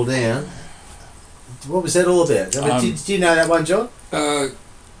cut it all down. What was that all about? I mean, did you know that one, John? I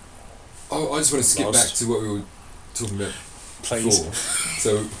just want to skip Lost. back to what we were talking about Please.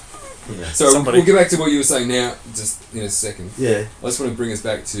 before. So Somebody. we'll get back to what you were saying now, just in a second. Yeah. I just want to bring us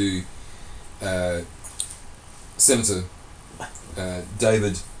back to Senator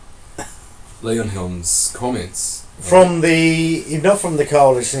David Leonhelm's comments. from not from the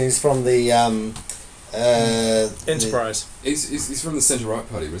coalition, he's from the Enterprise. He's from the centre-right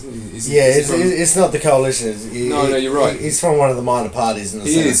party, isn't he? It's not the coalition. No, you're right. He's from one of the minor parties in the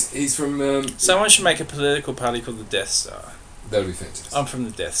He Senate. is. He's from... Someone should make a political party called the Death Star. that would be fantastic. I'm from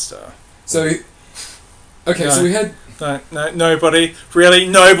the Death Star. So... Okay, No. so we had... No, nobody. Really,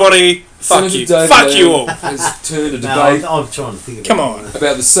 nobody. Fuck Senator you. David Fuck you Leon all. has turned a No, debate I'm trying to think of Come it. on.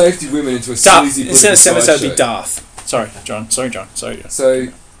 about the safety of women into a Darth. sleazy Instead political of Senator, it'd be sideshow. Darth. Sorry, John. Sorry, John. So,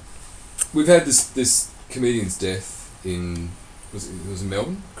 we've had this comedian's death in it was in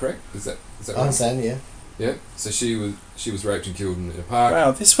Melbourne, correct? Is that I right? understand, yeah. Yeah. So she was raped and killed in a park.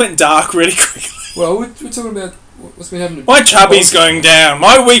 Wow, this went dark really quickly. Well, we're talking about what's been happening. My chubby's going down.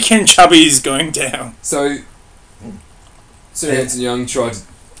 My weekend chubby's going down. So, Sarah Hanson Young tried to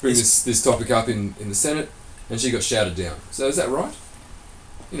bring this topic up in the Senate, and she got shouted down. So is that right?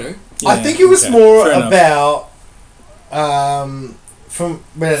 You know. I Yeah, think it was okay. more Fair enough. about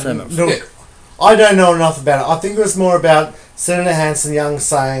Fair enough. look, Yeah. I don't know enough about it. I think it was more about Senator Hanson Young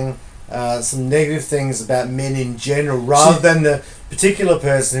saying some negative things about men in general, rather than the particular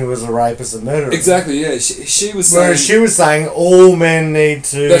person who was a rapist and murderer. Exactly. Yeah. She was saying. Whereas she was saying all men need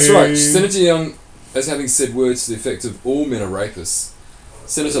to. That's right. Senator Young, as having said words to the effect of all men are rapists,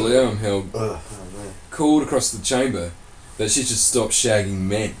 Senator Leonhelm called across the chamber that she should stop shagging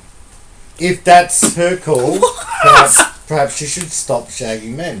men. If that's her call, perhaps she should stop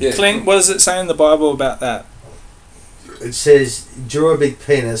shagging men. Yeah. Clint, what does it say in the Bible about that? It says, draw a big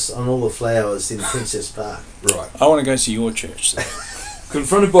penis on all the flowers in Princess Park. Right. I want to go to your church. So.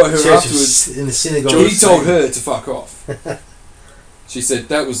 Confronted by her Church afterwards, in the synagogue. he told her to fuck off. She said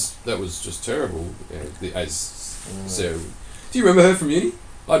that was just terrible. As Sarah, do you remember her from uni?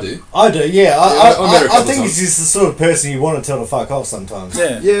 I do. I do, yeah. I met her a I couple think times. it's just the sort of person you want to tell to fuck off sometimes.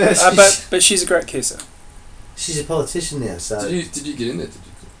 Yeah. Yeah, But she's a great kisser. she's a politician now, so... Did you get in there?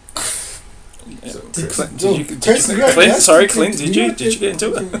 So, Clint, Chris, Clint, did you get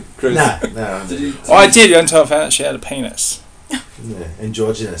into it? Chris, No. Did you? I did until I found out she had a penis. Yeah,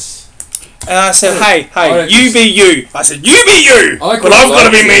 androgynous. And I said, hey, I you be you. I said, you be you! I But I've got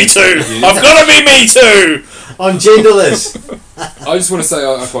to be like me it. too! Yeah. I've got to be me too! I'm genderless. I just want to say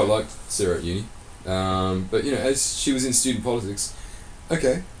I quite liked Sarah at uni, but you know, as she was in student politics,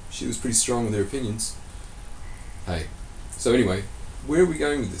 okay, she was pretty strong with her opinions. Hey, so anyway, where are we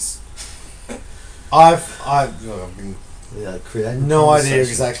going with this? I've been Creating no idea conversation.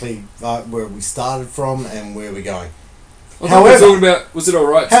 exactly where we started from and where we're going. I thought we were However- talking about was it all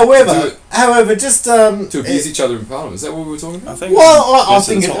right? However, just to abuse each other in Parliament. Is that what we were talking about? I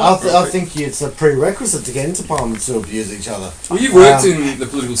think I think it's a prerequisite to get into Parliament to abuse each other. Well, you've worked in the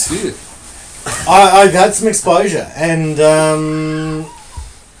political sphere. I've had some exposure, and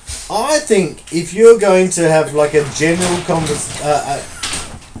I think if you're going to have like a general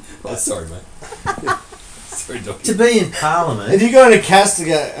Oh, sorry, mate. Sorry, Doc. To be in Parliament. if you're going to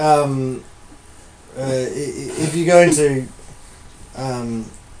castigate, if you're going to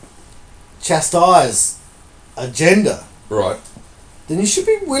chastise a gender, Right. then you should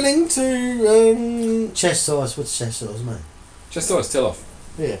be willing to Chastise, what's chastise, mate? Chastise, tell off.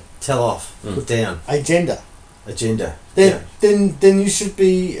 Tell off. Mm. Put down. agenda. Agenda. Then you should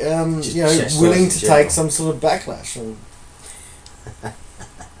be Chastise willing in to general. take some sort of backlash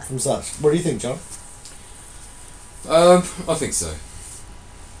from such. What do you think, John? I think so.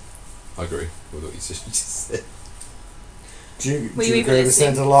 I agree with what you just said. Do you Were you agree even with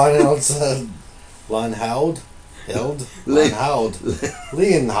listening? Santa Line Held? Leonhald.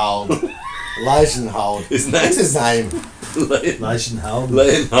 Leichenhald. His What's name? his name? Leichenheld.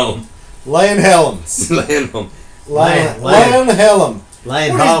 Leonholm. Leonhelm. Leonholm. Leonhelm.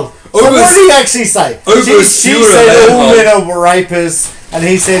 Leonhold. So what did he actually say? She said all men are rapists, and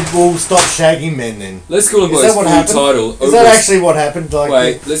he said, "Well, stop shagging men then." Let's call him Is by that his what full happened? title. Is that actually what happened? Like,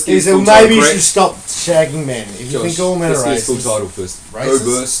 Wait, let's get he his said, full "Well, maybe you title should stop shagging men if you think all men are let's get his full racist." title first. Racist?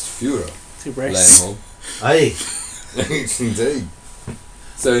 Oberst Führer. Leonholm. Hey. Indeed.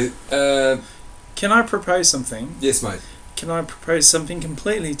 So, Can I propose something? yes, mate. Can I propose something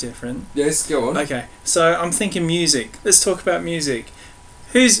completely different? Yes, go on. Okay, so I'm thinking music. Let's talk about music.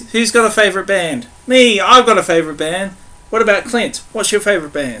 Who's got a favourite band? Me, I've got a favourite band. What about Clint? What's your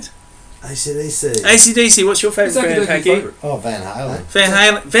favourite band? ACDC. AC/DC, what's your favourite band, Exactly Packy? favourite. Oh, Van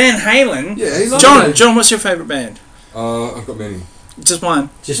Halen. Van Halen? Yeah, he's like John, what's your favourite band? I've got many. Just one.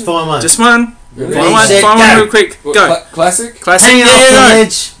 Just find one. Just one? Really? Find one, Set, find one go. real quick. What, Go. classic? Classic. Hang Yeah, on, yeah,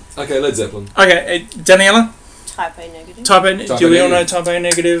 Edge. Okay, Led Zeppelin. no. Okay, Daniela? Type A negative. Type A, Type do A we all know negative. Type A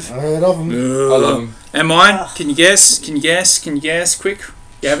negative? I heard of them. I love them. And mine? Can you guess? Can you guess? Can you guess? Quick.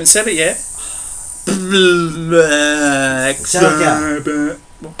 You haven't said it yet. Black Sabbath.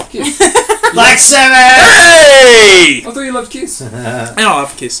 Kiss. Black Sabbath! Hey! I thought you loved Kiss. And I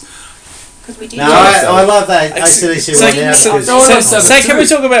love Kiss. Because we did. No, I love that ACDC So- one now. so- because- No, I love So, Sabbath can we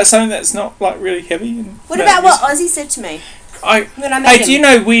too. talk about something that's not like really heavy? And What about about what Ozzy said to me I, when I met hey, him? do you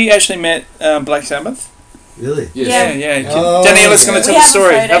know we actually met Black Sabbath? Really? Yes. Yeah. Oh, Daniela's going yeah. to tell We the have a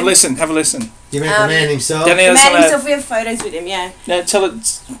story. photo. Have a listen. Have a listen. You meant the man himself? The Daniela's man going himself, we have photos with him, yeah. to tell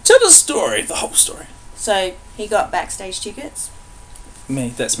the story, the whole story. So he got backstage tickets.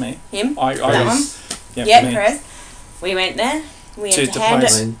 Me, that's me. Him. I That one. yeah, Yep, me. Chris. We went there. We To had to the hand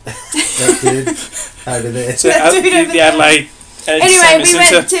place. it. I mean, that dude over there. So the Adelaide. Anyway, Sandwich we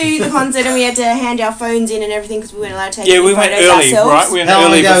Centre. went to the concert and we had to hand our phones in and everything because we weren't allowed to take Yeah, any we went photos early, ourselves. right? We went How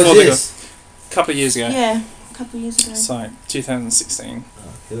long early ago before was the this? couple of years ago. Yeah, a couple of years ago. So 2016. Oh,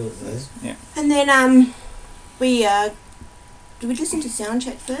 cool. eh? And then we did we listen to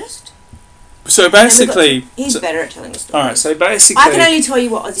Soundcheck first? So basically, He's so, better at telling the story. all right. So basically, I can only tell you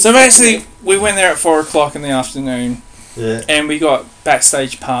what Ozzy so said to basically, me. we went there at 4:00 in the afternoon, Yeah. and we got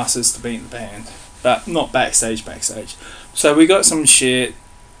backstage passes to be in the band, but not backstage. So we got some shit,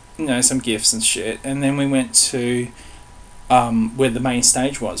 some gifts and shit, and then we went to where the main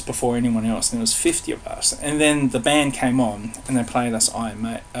stage was before anyone else, and there was 50 of us. And then the band came on, and they played us Iron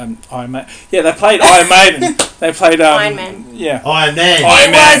Maiden. Yeah, they played Iron Maiden. They played Iron Man. Yeah. Iron Man. Iron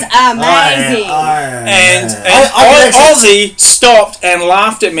It was amazing. Iron And, Man. and Ozzy stopped and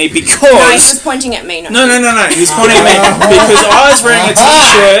laughed at me No, he was because pointing at me. no, he was pointing at me because I was wearing a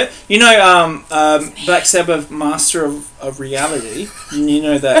T-shirt. You know, Black Sabbath, Master of Reality. You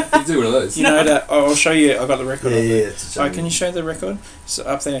know that. You do one of those. You know that. Oh, I'll show you. I got the record. Yeah, up there. yeah. it's Sorry, can you show the record? It's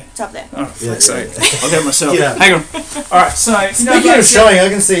up there. It's up there. Oh, for Yeah, fuck's yeah. sake! I'll get it myself. Get up. Hang on. All right, so Speaking of showing, I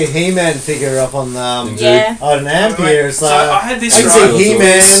can see a He-Man figure up on Yeah. on an amp here. So I had this I can right. see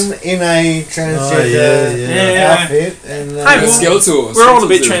He-Man in a transgender yeah. outfit, and Hey, And well, Skeletor. we're all a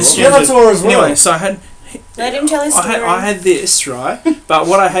bit Skeletor as transgender. well. Skeletor as well. Anyway, so I had. Let him tell his story. I had this, right? But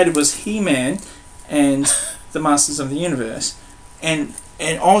what I had was He-Man and the Masters of the Universe. And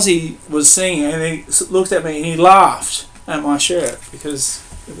Ozzy was singing and he looked at me and he laughed at my shirt because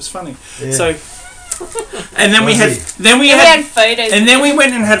it was funny. Yeah. So and then we Ozzy. had we had photos. and then we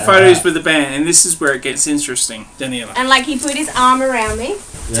went and had photos with the band, and this is where it gets interesting, Daniela. And like he put his arm around me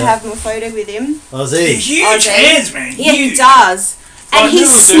to Yeah. have my photo with him. Ozzy. Huge Ozzy. hands, man. Yeah, he huge. does. And Like he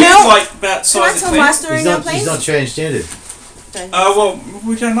little dude, smelled. like about Can I size of tell my Clint. story He's now, not, please? he's not transgendered. Well,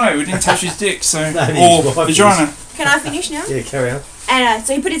 we don't know. We didn't touch his dick, so No, his or wife vagina. Can I finish now? Yeah, carry on. And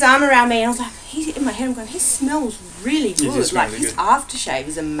so he put his arm around me, and I was like, in my head, I'm going, he smells really He does good. smell Like really his good. aftershave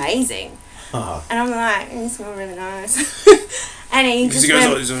is amazing. Oh. And I'm like, you smell really nice. and he Because just he goes,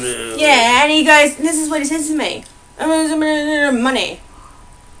 went, like this, yeah, and he goes, this is what he says to me. Money.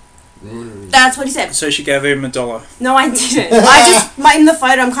 That's what he said. So she gave him $1. No, I didn't. In the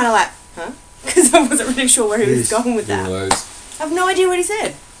photo, I'm kind of like, huh? Because I wasn't really sure where he was going with that. I have no idea what he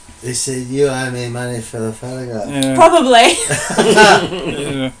said. He said, "You owe me money for the photograph." Yeah. Probably.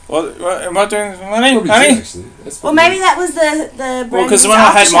 Yeah. What am I doing? Money? Probably Honey? did, actually. That's Well, probably maybe that was the Well, because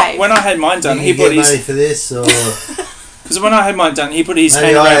when I had mine done, You he can put get money his. for this, or Because when I had mine done, he put his maybe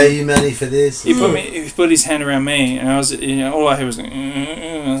hand I owe around. you money for this. He put his hand around me, and I was, all I heard was, I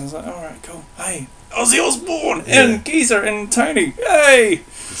was like, all right, cool. Hey, Ozzy Osbourne and Geezer and Tony. Hey.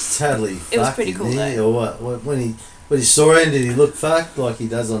 It's totally. It was fucked, pretty cool, isn't he? though. Or what? When he saw him, did he look fucked like he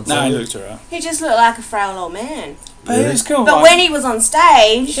does on? No, he TV? looked alright. He just looked like a frail old man. But it was cool. But like, when he was on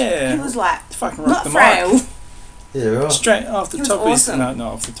stage, Yeah. he was like, fucking rock not the frail. mic. Yeah, right. Straight off the He was top of his. awesome. No,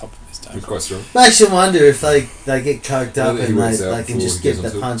 not off the top of his You're toe. quite strong. Makes you wonder if they get coked up Yeah, he and works out they can before just he get goes the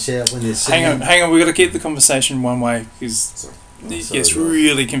on tour. punch out when they're singing. Hang on. We got to keep the conversation one way because Sorry. it sorry, gets right.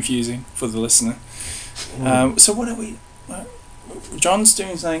 really confusing for the listener. So what are we? John's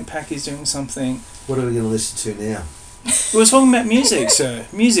doing something. Packy's doing something. What are we going to listen to now? We were talking about music, sir.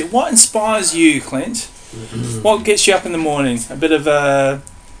 Music. What inspires you, Clint? What gets you up in the morning? A bit of a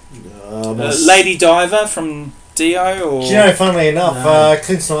Lady Diver from Dio, or Do you know, funnily enough, No.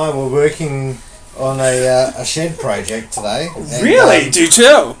 Clint and I were working on a shed project today. And, really? Do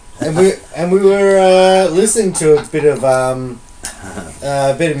tell. and we were listening to a bit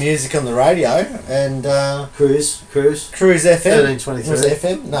of music on the radio, and Cruise Cruise FM. 1323. Was it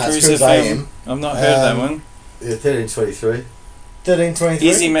FM? No, Cruise it's Cruise FM. AM. I've not heard that Um, one. Yeah, 1323. 1323.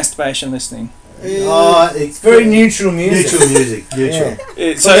 Easy masturbation listening. Oh, It's very neutral music. Neutral music.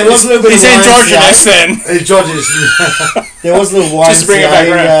 Neutral. So there was a little bit it's of androgynous then. Androgynous. There was a little YMCA, Just to bring it back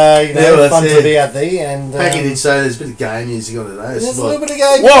around. There was, fun yeah. to be out there, and Packing did say there's a bit of gay music on today. there's It's a little like, bit of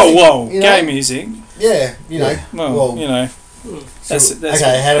gay Whoa, music, you gay know? music. Yeah, you know. Yeah. Well, you know, So, that's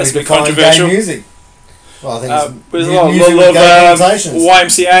okay, how do that's we a bit define controversial. gay music? Well, I think There's it's a lot music with of gay connotations.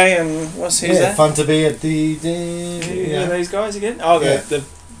 YMCA and who's Yeah, that? fun to be at the Who are these guys again? Oh, Yeah. the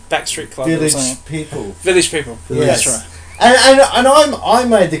Backstreet Club or village something. people. Village people. Yes. That's right. And I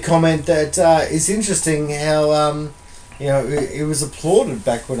made the comment that it's interesting how it was applauded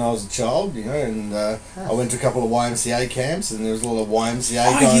back when I was a child, and I went to a couple of YMCA camps and there was a lot of YMCA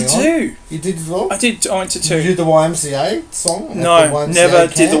Oh, going you on. do? You did as well? I did. I went to Did you two. do the YMCA song? at No, the YMCA never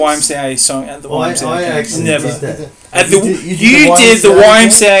did the camps? YMCA song at the I YMCA camp. actually Never. did that. At You the did- you you did the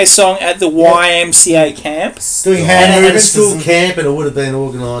camp? YMCA song at the YMCA camps. Doing And hand at a movements school and- camp, and it would have been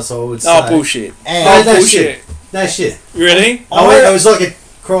organised, I would say. Oh bullshit! and Oh no bullshit! No shit. Really? It was like a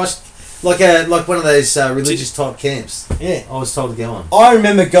Christ, like one of those religious type camps. yeah. I was told to go on. I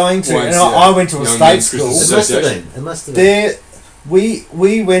remember going to, and I went to a Young state Men's school. Christian It must have Association. been. It must have been. There,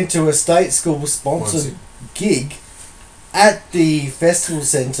 we went to a state school sponsored gig at the festival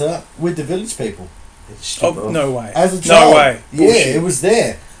centre with the village people Oh no way! as a child. No way! Yeah, Bullshit. it was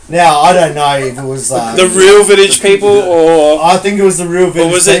there. Now I don't know if it was The real village people, or I think it was the real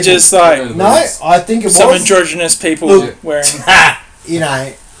village. was it people. just like No, I think it some was. androgynous people Look. wearing You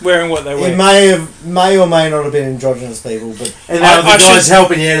know, what they it wear? may or may not have been androgynous people, but And I the guys should-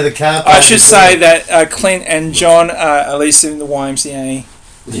 helping you out of the car. I should say that Clint and John are at least in the YMCA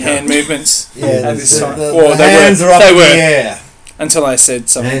hand movements yeah, at this time. the Well, they hands were. are up They in were. the air. Until I said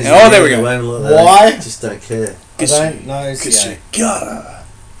something. Hands Oh, in there the we air, go. waving like that. Why? Just don't care. I don't know. Because Yeah. you gotta.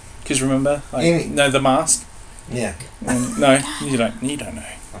 Because remember, Any- the mask. Yeah. No, you don't know.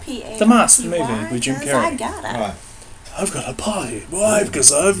 P-A-R-T-Y, The Mask, the movie with Jim 'cause Carrey. I gotta. Right. I've got a party. Why?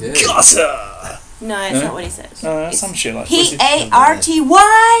 Because I've Yeah. gotta. No, it's No? not what he said. Some shit like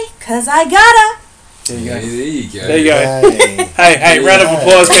P-A-R-T-Y, 'cause I gotta. There you Yeah, go. there you go. There you go. Hey. Hey, round of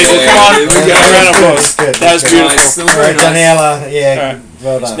applause, people. Yeah, Come on. there we go. Round of applause. Good, That was good. beautiful. Nice. Still All very right, nice. Daniela. Yeah. All right.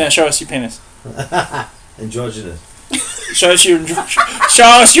 Well done. Now show us your penis. Androgynous. Show us your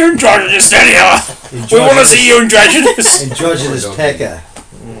androgynous, Daniela. We want to see you androgynous. Androgynous pecker.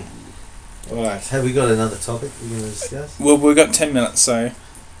 All right. Have we got another topic we're going to discuss? Well, we've got 10 minutes, so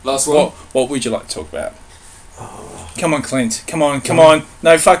Last one. what would you like to talk about? Come on, Clint. Come on.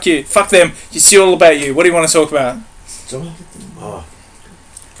 No, fuck you. Fuck them. It's all about you. What do you want to talk about? John? Oh,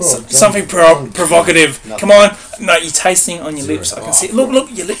 Something provocative. Nothing. Come on. No, you're tasting on your Zero. lips. I can Oh, see. Look,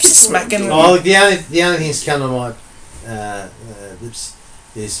 your lips are smacking. oh the only thing that's come to my lips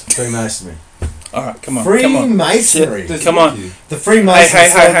is Freemasonry. All right, come on. Come on. Freemasonry. Come on. The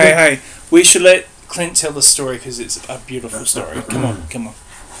Freemasons. Hey. We should let Clint tell the story because it's a beautiful story. Come on.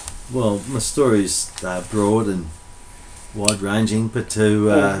 Well, my story is broad and wide-ranging, but to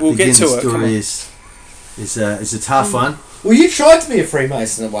We'll begin get to the it, come story on. is a tough one. Well, you tried to be a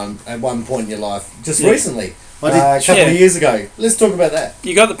Freemason at one point in your life, just Yeah. recently. I a couple of years ago. Let's talk about that.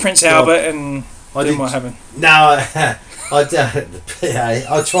 You got the Prince Albert, and then what happened? No, I don't. The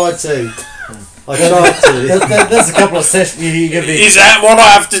PA. I tried to. There's a couple of sessions you can be. Is that what I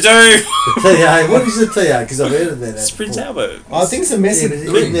have to do? The PA. What is the PA? Because I've heard of that. It's Prince Albert. I think it's a messy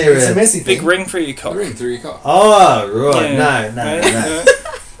ring. It's a messy Big thing. ring for your cock. Ring through your cock. Oh right, Yeah. no.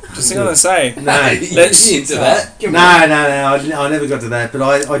 Just gonna say. No, Let's- into that. no. I never got to that, but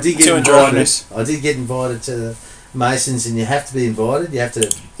I did get 200 invited. owners. I did get invited to the Masons, and you have to be invited. You have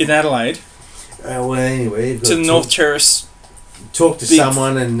to. In Adelaide, Well, anyway, you've got to the North Terrace. talk to big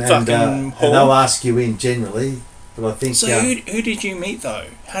someone, and fucking hall. they'll ask you in generally. But I think So who did you meet though?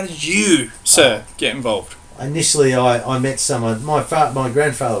 How did you, sir, get involved? initially I met someone. My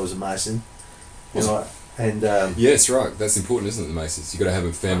grandfather was a Mason, you know, and Yeah, that's right. That's important, isn't it, the Masons? You've got to have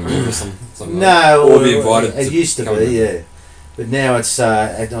a family member or something no, like that. Or be invited It to used to come be, in. yeah. But now it's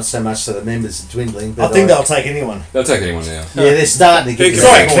not so much so the members are dwindling. But I think they'll take anyone. They'll take anyone now. Yeah, they're starting to get. Big to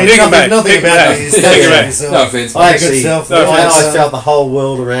that right, point. big back, Nothing big about back, it. You big stand back. up yourself. No offence. I Good actually, self, no I offence. felt the whole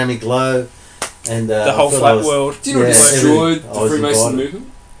world around me glow, and The whole I felt flat I was- world. Do you know what Yeah, destroyed I the was Freemason invited.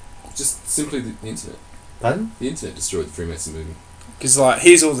 movement? Just simply the internet. Pardon? The internet destroyed the Freemason movement. Because like,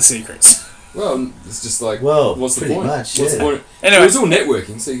 here's all the secrets. Well, it's just like, Well, what's the pretty point? much, What's the yeah. point? It Anyway, was all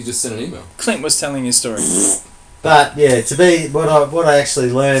networking, so you could just send an email. Clint was telling his story. But yeah, to be what I actually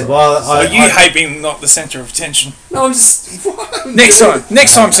learned while Are you hate being not the centre of attention? No, I'm just. Next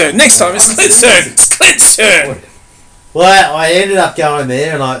time, sir. Next time, it's Clint's turn. It's Clint's turn. Well, I ended up going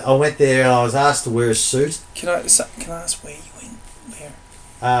there, and I went there, and I was asked to wear a suit. Can I ask where you went?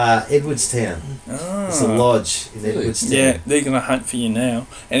 Where? Edwardstown. It's a Oh. lodge in Really? Edwardstown. Yeah, they're gonna hunt for you now.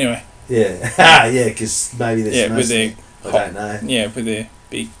 Anyway, Yeah, yeah, because maybe there's yeah, some with their I don't know. with their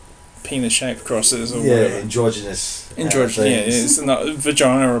big penis-shaped crosses or Yeah, whatever. androgynous. Androgen, yeah, things. it's not a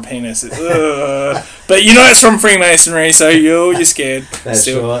vagina or a penis. But you know it's from Freemasonry, so you're scared. That's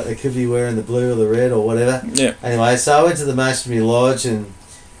Still. right. They could be wearing the blue or the red or whatever. Yeah. Anyway, so I went to the Masonry Lodge, and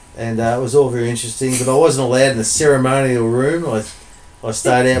it was all very interesting. But I wasn't allowed in the ceremonial room. I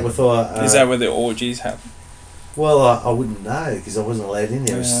stayed out with. Is that where the orgies happen? Well, I wouldn't know because I wasn't allowed in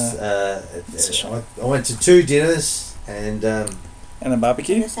there. It's a shame. I went to 2 dinners and And a In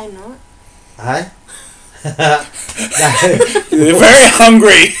barbecue? the same night. hey. no, They're very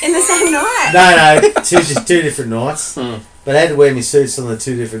hungry. In the same night. no, just 2 different nights. Hmm. But I had to wear my suits on the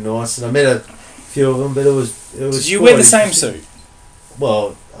 2 different nights, and I met a few of them. But it was. Did you wear the same interesting. suit?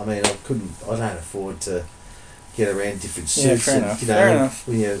 Well, I mean, I don't afford to get around different suits. Yeah, fair and, enough, You know, fair enough.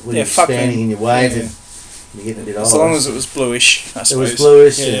 when you're Yeah, fuck expanding them. in your weight Yeah. and you're getting a bit old. As long as it was bluish, I it suppose. was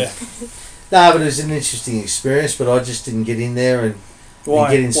bluish. Yeah. No, but it was an interesting experience. But I just didn't get in there, and Why?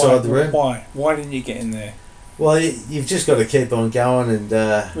 get inside the room. Why? Why didn't you get in there? well, you've just got to keep on going and do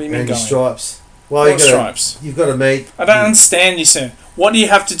you mean earn your going? stripes. Well, What stripes? You've got to meet. I don't understand you, sir. What do you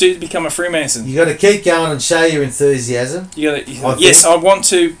have to do to become a Freemason? You got to keep going and show your enthusiasm. You gotta, I yes, think- I want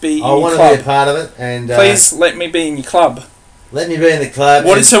to be in I your want to club. be a part of it, and Please let me be in your club. let me be in the club.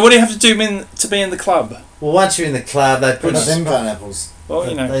 What? and- So what do you have to do to be in the club? well, once you're in the club, they Put put them pineapples. Well,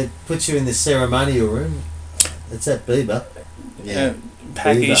 you know, they put you in the ceremonial room. It's at Bieber.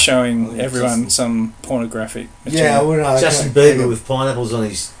 Packy's Bieber. showing Oh, everyone Justin. some pornographic Yeah, material. well, no, Justin okay. Bieber with pineapples on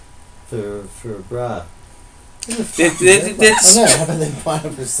his for a bra. They're- I that's- know, how about them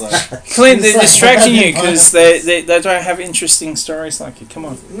pineapples though? Clint, they're It's like, distracting you how about because them they don't have interesting stories like you. Come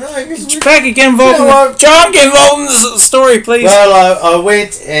on. No, because Packy, get involved You in know the... John, get involved in the story, please. Well, I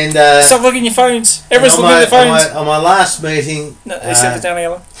went and Stop looking at your phones. Everyone's on looking my, at their phones. on my last meeting No, except for Danny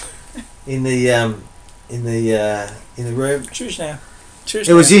Ella. in the room. Choose now. Choose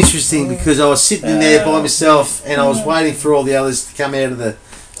It was now. interesting because I was sitting in there by myself and I was waiting for all the others to come out of the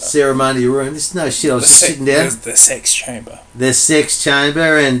ceremonial room. There's no shit. I was just sitting down. The sex chamber. The sex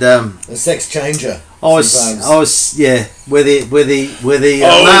chamber, and the sex changer. I was yeah, where the male and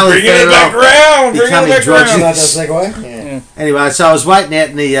bring it female back round. Bring it become back round. androgynous. That segue? Yeah. Anyway, so I was waiting out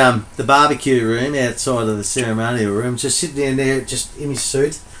in the barbecue room outside of the ceremonial room, just sitting down there, just in my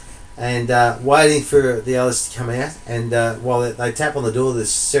suit, and waiting for the others to come out. And while they tap on the door, the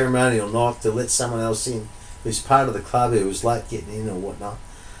ceremonial knock to let someone else in who's part of the club who was late getting in or whatnot.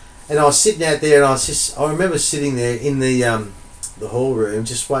 And I was sitting out there, and I remember sitting there in the hall room,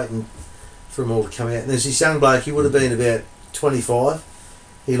 just waiting for them all to come out. And there's this young bloke. He would have been about 25.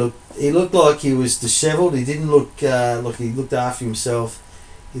 He looked like he was dishevelled. He didn't look like he looked after himself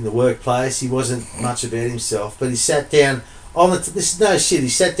in the workplace. He wasn't much about himself. But he sat down on the. This is no shit. He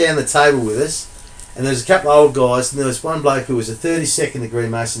sat down at the table with us, and there was a couple of old guys, and there was one bloke who was a 32nd degree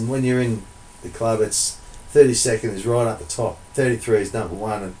Mason. When you're in the club, it's 32nd is right up the top. 33 is number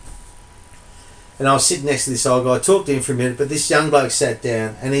one, And I was sitting next to this old guy, I talked to him for a minute, but this young bloke sat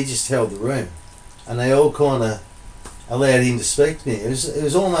down and he just held the room. And they all kind of allowed him to speak to me. It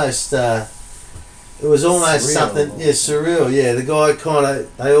was almost surreal. Something, surreal. Yeah, the guy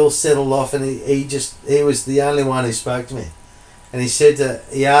they all settled off, and he was the only one who spoke to me. And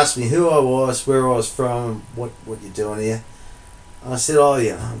he asked me who I was, where I was from, what you're doing here. And I said,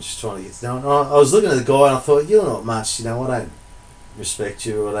 I'm just trying to get to know. And I was looking at the guy and I thought, you're not much, I don't respect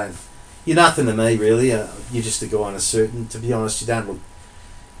you, you're nothing to me really. You're just a guy in a suit, and to be honest, you don't look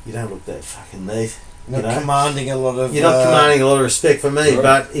that fucking neat. You're not commanding a lot of respect from me, right.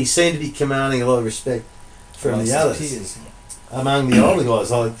 But he seemed to be commanding a lot of respect from the others. Among the older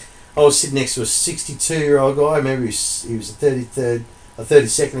guys, I was sitting next to a 62-year-old guy. I remember he was a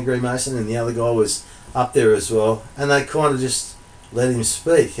 32nd degree Mason, and the other guy was up there as well. And they kind of just let him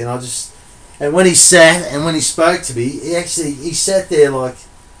speak, and when he spoke to me, he sat there like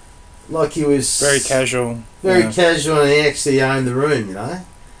he was very casual, casual, and he actually owned the room,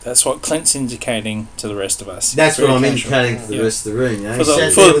 That's what Clint's indicating to the rest of us. That's very what I'm casual. indicating to the rest of the room. For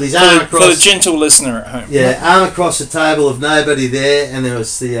the gentle listener at home. Yeah, arm across the table of nobody there, and there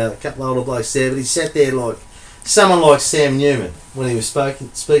was a couple of older blokes there, but he sat there like someone like Sam Newman when he was speaking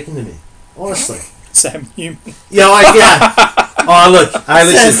to me. Honestly. Sam Newman. Yeah, look. Hey,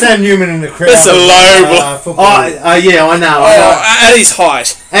 listen. Sam Newman in the crowd. That's a low football. I know. At his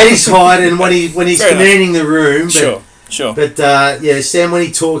height. At his height, and when he's commanding the room. Sure. But Sam, when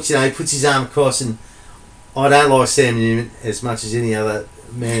he talks, he puts his arm across, and I don't like Sam Newman as much as any other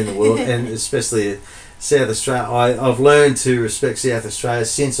man in the world, and especially South Australia. I've learned to respect South Australia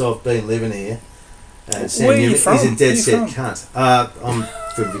since I've been living here. Sam Where are you Newman from? is a dead set cunt. I'm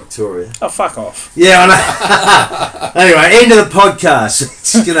from Victoria. Oh, fuck off. Yeah, I know. Anyway, end of the podcast.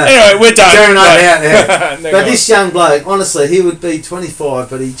 Anyway, we're done. But this young bloke, honestly, he would be 25,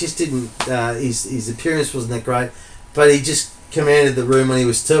 but he just didn't. His appearance wasn't that great. But he just commanded the room when he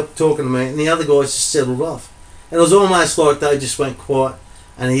was talking to me, and the other guys just settled off. And it was almost like they just went quiet,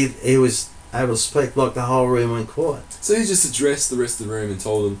 and he was able to speak like the whole room went quiet. So he just addressed the rest of the room and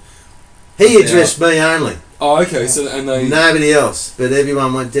told them. He addressed me only. Oh, okay. So nobody else, but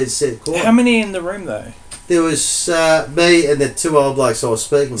everyone went dead set quiet. How many in the room though? There was me and the two old blokes I was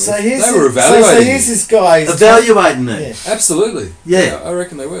speaking with. They were evaluating. So here's this guy evaluating me. Yeah. Absolutely. Yeah, I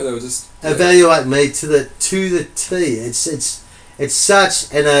reckon they were. They were just evaluating me to the T. It's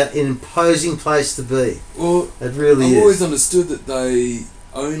such an imposing place to be. Well, it really I've is. always understood that they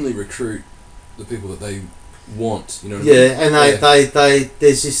only recruit the people that they want. You know what I mean? And they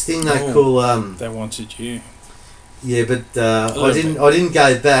there's this thing they call they wanted you. Yeah, but I didn't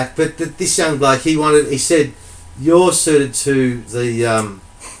go back. But this young bloke, he said, you're suited to the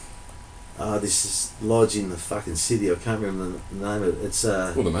this is lodge in the fucking city. I can't remember the name of it. It's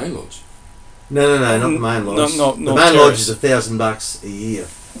the main lodge. No, not the main lodge. Not the main lodge is $1,000 a year.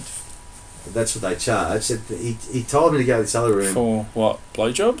 That's what they charge. He told me to go to this other room. For what?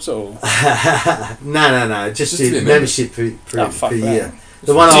 Blowjobs or? No. Just the membership per year.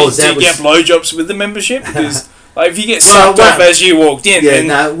 The one I was at. Do you get blowjobs with the membership? Because if you get sucked off as you walked in, then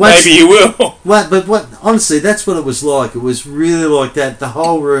maybe you will. But honestly, that's what it was like. It was really like that. The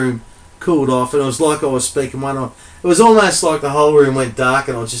whole room cooled off, and it was like I was speaking one on. It was almost like the whole room went dark,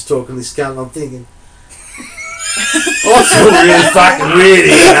 and I was just talking to this guy, and I'm thinking, I feel really fucking weird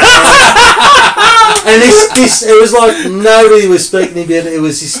here. And this, it was like nobody was speaking to me. It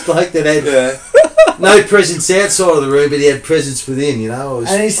was this bloke that had no presence outside of the room, but he had presence within.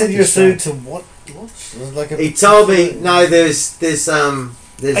 And he said you were suited to what? He told me no. There's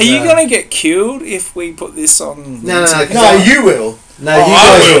Are you gonna get killed if we put this on? No, you will. No, you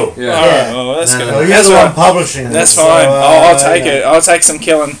guys will. Yeah. Oh, that's good. Well, you're the one publishing. That's fine. I'll take it. I'll take some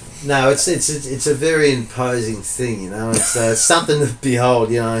killing. No, it's a very imposing thing, It's something to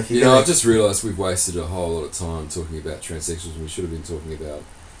behold, I've just realised we've wasted a whole lot of time talking about transsexuals when we should have been talking about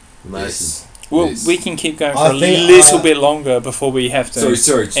Masons. Well, we can keep going for a little bit longer before we have to.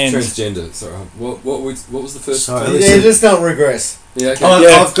 Sorry, transgender. Sorry, what was the first? Let's not regress. Yeah, okay.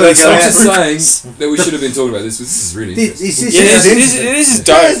 I've got to go I'm just saying that we should have been talking about this. This is really interesting. This is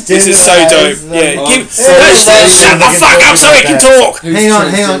dope. This is so dope. Shut the fuck up so we can talk. Hang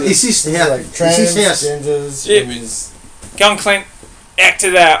on. Is this how? Transgenders. Go on, Clint. Act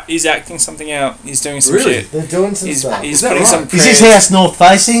it out. He's acting something out. He's doing some shit. They're doing some stuff. He's putting some. Is his house north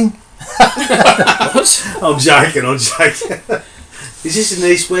facing? What? I'm joking. Is this an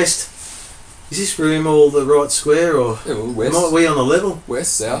east-west? Is this room all the right square, or west? Are we on the level?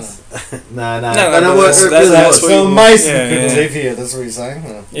 West, south? No. So Mason couldn't live here. That's what you're saying.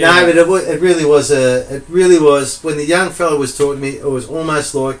 No, but it really was when the young fellow was talking to me. It was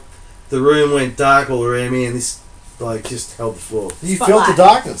almost like the room went dark all around me, and this bloke just held the floor. You felt the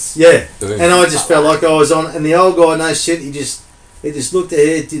darkness. Yeah, and I just felt like I was on. And the old guy, no shit, he just looked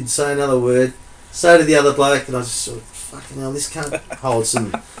ahead, didn't say another word. So did the other bloke, and I just sort of, fucking hell, this can't hold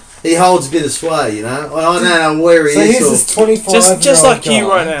some. He holds a bit of sway, you know. I don't know where he is. So here's this 25 just like you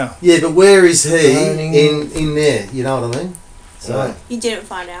right now. Yeah, but where is he in there? You know what I mean? So You didn't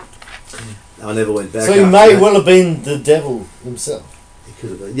find out. I never went back. So he may well have been the devil himself. He could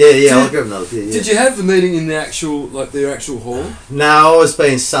have been. Yeah. I'll grab another beer. Yeah. Did you have the meeting in the actual, like their actual hall? No, I was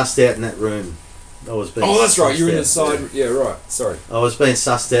being sussed out in that room. That's right. You're in the side. Yeah, right. Sorry. I was being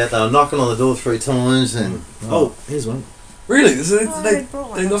sussed out. They were knocking on the door 3 times, and Here's one. Really? They not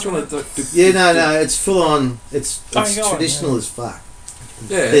knock on the. yeah, no, it's full on. It's traditional as fuck.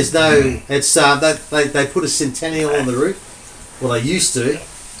 Yeah. There's no. It's they put a centennial on the roof. Well, they used to.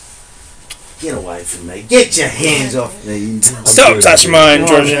 Get away from me! Get your hands off me! Stop touching my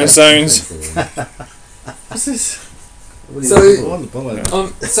androgynous zones. What's this? So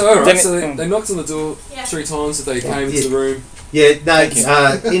alright. So they knocked on the door 3 times. That they came into the room. Yeah, no.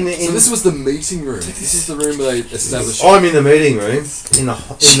 So this was the meeting room. This is the room where they established. I'm in the meeting room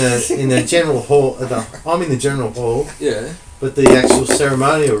in the general hall. I'm in the general hall. Yeah. But the actual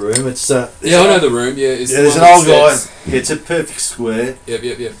ceremonial room, it's I know the room. Yeah. There's an old guy. It's a perfect square.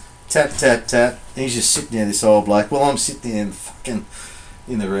 Yep. Tap tap tap. He's just sitting there. This old bloke. Well, I'm sitting there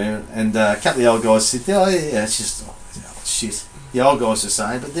in the room, and a couple of old guys sit there. Oh yeah, it's just shit. The old guys are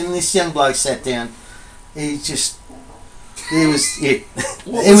saying, but then this young bloke sat down. He was it.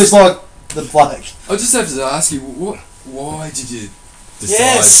 It was like the bloke. I just have to ask you, why did you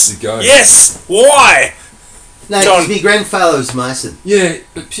decide to go? Yes. Why? No, because my grandfather was Mason. Yeah,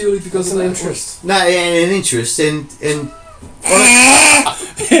 but purely because of an interest. No, and an interest, and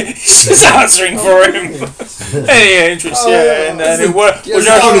He's just answering for him. Any interest? And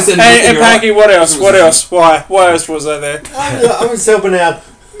Packy, what else? Why else was I there? I was helping out.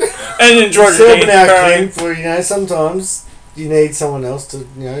 And enjoying Clint for sometimes you need someone else to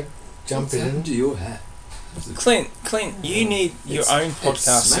jump in. To your hat. Clint, you need your own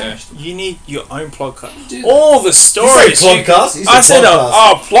podcast, sir. You need your own podcast. All the stories. You say podcast? I said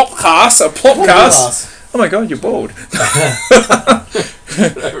a plopcast. Oh my god, you're bald.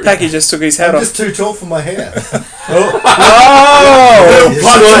 Packy just took his hat I'm off. just too tall for my hair. There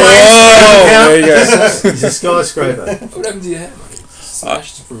you go. He's a skyscraper. What happened to your hair, mate?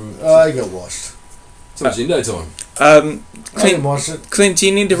 Smashed from. I got washed. Too much Indo time. Clint,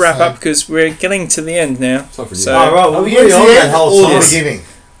 you need to wrap up because we're getting to the end now. Time for so, right, well, we're on that whole or the beginning.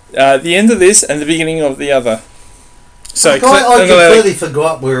 The end of this and the beginning of the other. So I completely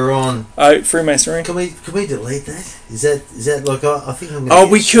forgot we were on. Freemasonry. Can we delete that? Is that like I think I'm gonna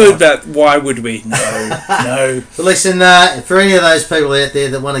we could, but why would we? No. But listen, for any of those people out there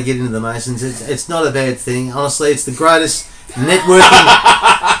that want to get into the Masons, it's not a bad thing. Honestly, it's the greatest networking.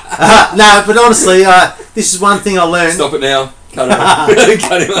 No, but honestly, this is one thing I learned. Stop it now. Cut him.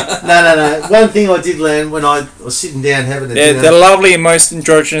 Cut him. No. One thing I did learn when I was sitting down having a dinner. They're the lovely and most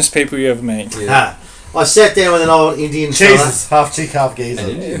androgynous people you ever met. Yeah. I sat down with an old Indian Jesus, half chick, half geezer.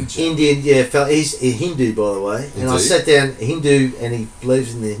 Indian, fella. He's a Hindu, by the way. And I sat down, Hindu, and he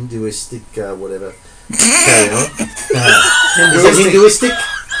believes in the Hinduistic, whatever. Carry on. Is it Hinduistic?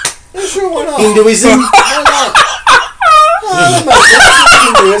 Yeah, sure, why not? Hinduism? Why not?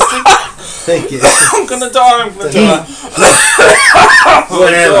 Hinduistic. Thank you. I'm gonna die.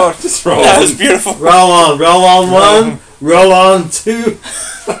 Whatever. God. Just roll. That was beautiful. Roll on 1, roll on 2.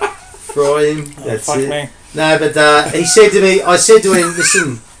 Fry him. That's it. Me. No, but he said to me, I said to him,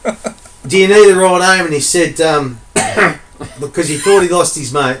 listen, do you need a ride home? And he said, because he thought he lost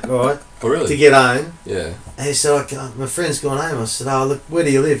his mate, right? Oh, really? To get home. Yeah. And he said, my friend's gone home. I said, look, where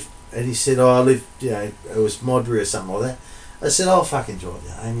do you live? And he said, I live, it was Modbury or something like that. I said, I'll fucking drive you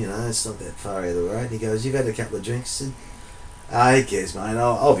home, it's not that far out of the road. He goes, you've had a couple of drinks? I said, who cares, mate?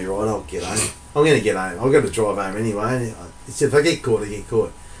 I'll be right, I'll get home. I'm going to get home. I've got to drive home anyway. And he said, if I get caught, I get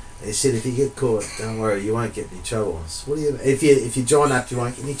caught. He said, if you get caught, don't worry, you won't get any trouble. I said, what do you mean? If you join up, you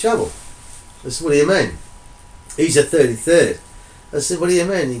won't get any trouble. I said, what do you mean? He's a 33rd. I said, what do you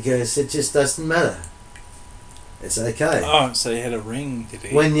mean? He goes, it just doesn't matter. It's okay. Oh, so you had a ring, did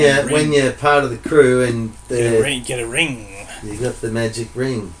he? When you're part of the crew and get a ring. You got the magic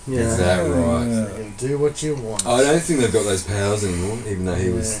ring. Is that right? You can do what you want. I don't think they've got those powers anymore, even though he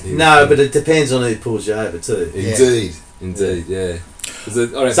was no, but it depends on who pulls you over too. Indeed, yeah. That's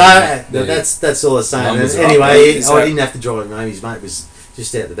all I'm saying. Anyway, I didn't have to drive him home. His mate was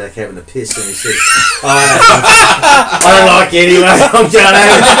just out the back having a piss, and he said, I don't like you anyway, I'm going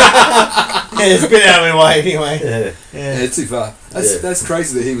home. Yeah, it's been out of my way anyway. Yeah. Too far. That's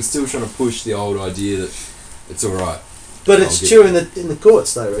crazy that he was still trying to push the old idea that it's all right. But it's true in the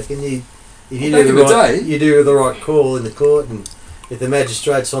courts, though. I reckon you do the right call in the court, and if the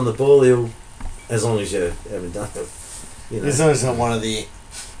magistrate's on the ball, he'll, as long as you haven't done it, you know. As long as it's not one of the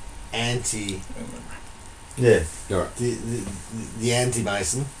anti. Yeah. All right. The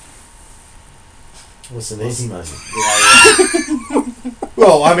anti-Mason. What's an anti-Mason?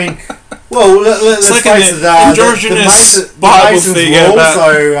 Well, I mean, let's like face an it. androgynous Bible Masons figure were about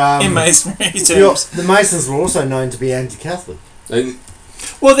also, in masonry terms. the Masons were also known to be anti-Catholic.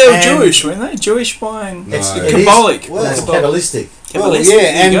 Well, they were And- Jewish, weren't they? Jewish by No. It's Kabbalic. Well, That's Kabbalistic. Well, Kabbalistic,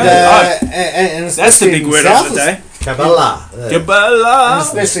 yeah, there you go. and That's the big word of the day. Kabbalah. And Kabbalah.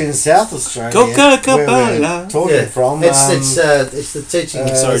 especially in South Australia, Coca-Cola. where we're talking from. It's the teaching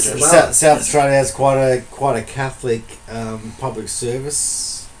of Sorry, Kabbalah. South Australia has quite a Catholic public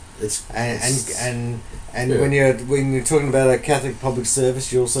service, It's and Yeah. when you're talking about a Catholic public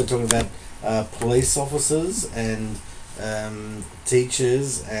service, you're also talking about police officers and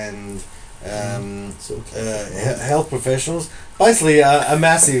teachers and health professionals. Basically, a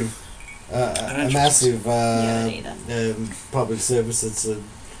massive public service that's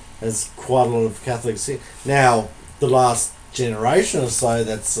has quite a lot of Catholics here. Now, the last generation or so,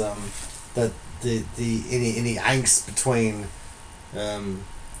 that's that the any angst between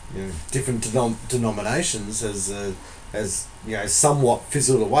different denominations has somewhat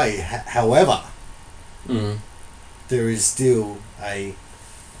fizzled away. However, there is still a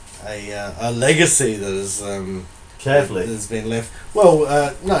legacy that is Catholic. that has been left.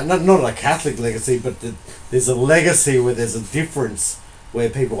 Well, not a Catholic legacy, but there's a legacy where there's a difference where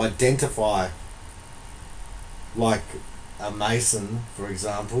people identify, like a Mason, for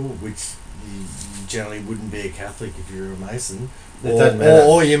example, which you generally wouldn't be a Catholic if you're a Mason,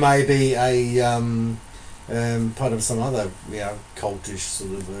 or you may be a part of some other cultish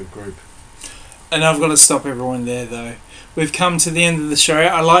sort of a group. And I've got to stop everyone there, though. We've come to the end of the show.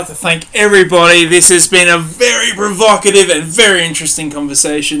 I'd like to thank everybody. This has been a very provocative and very interesting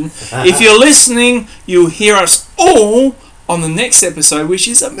conversation. If you're listening, you'll hear us all on the next episode, which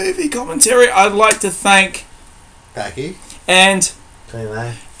is a movie commentary. I'd like to thank Packy and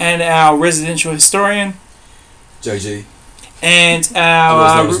our residential historian JG. and Otherwise known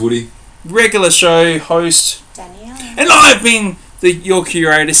our as Woody. regular show host. Danielle. And I've been your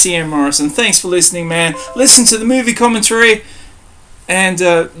Q-rator, CM Morrison. Thanks for listening, man. Listen to the movie commentary. And,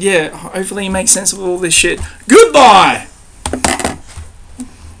 hopefully you make sense of all this shit. Goodbye!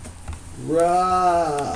 Right.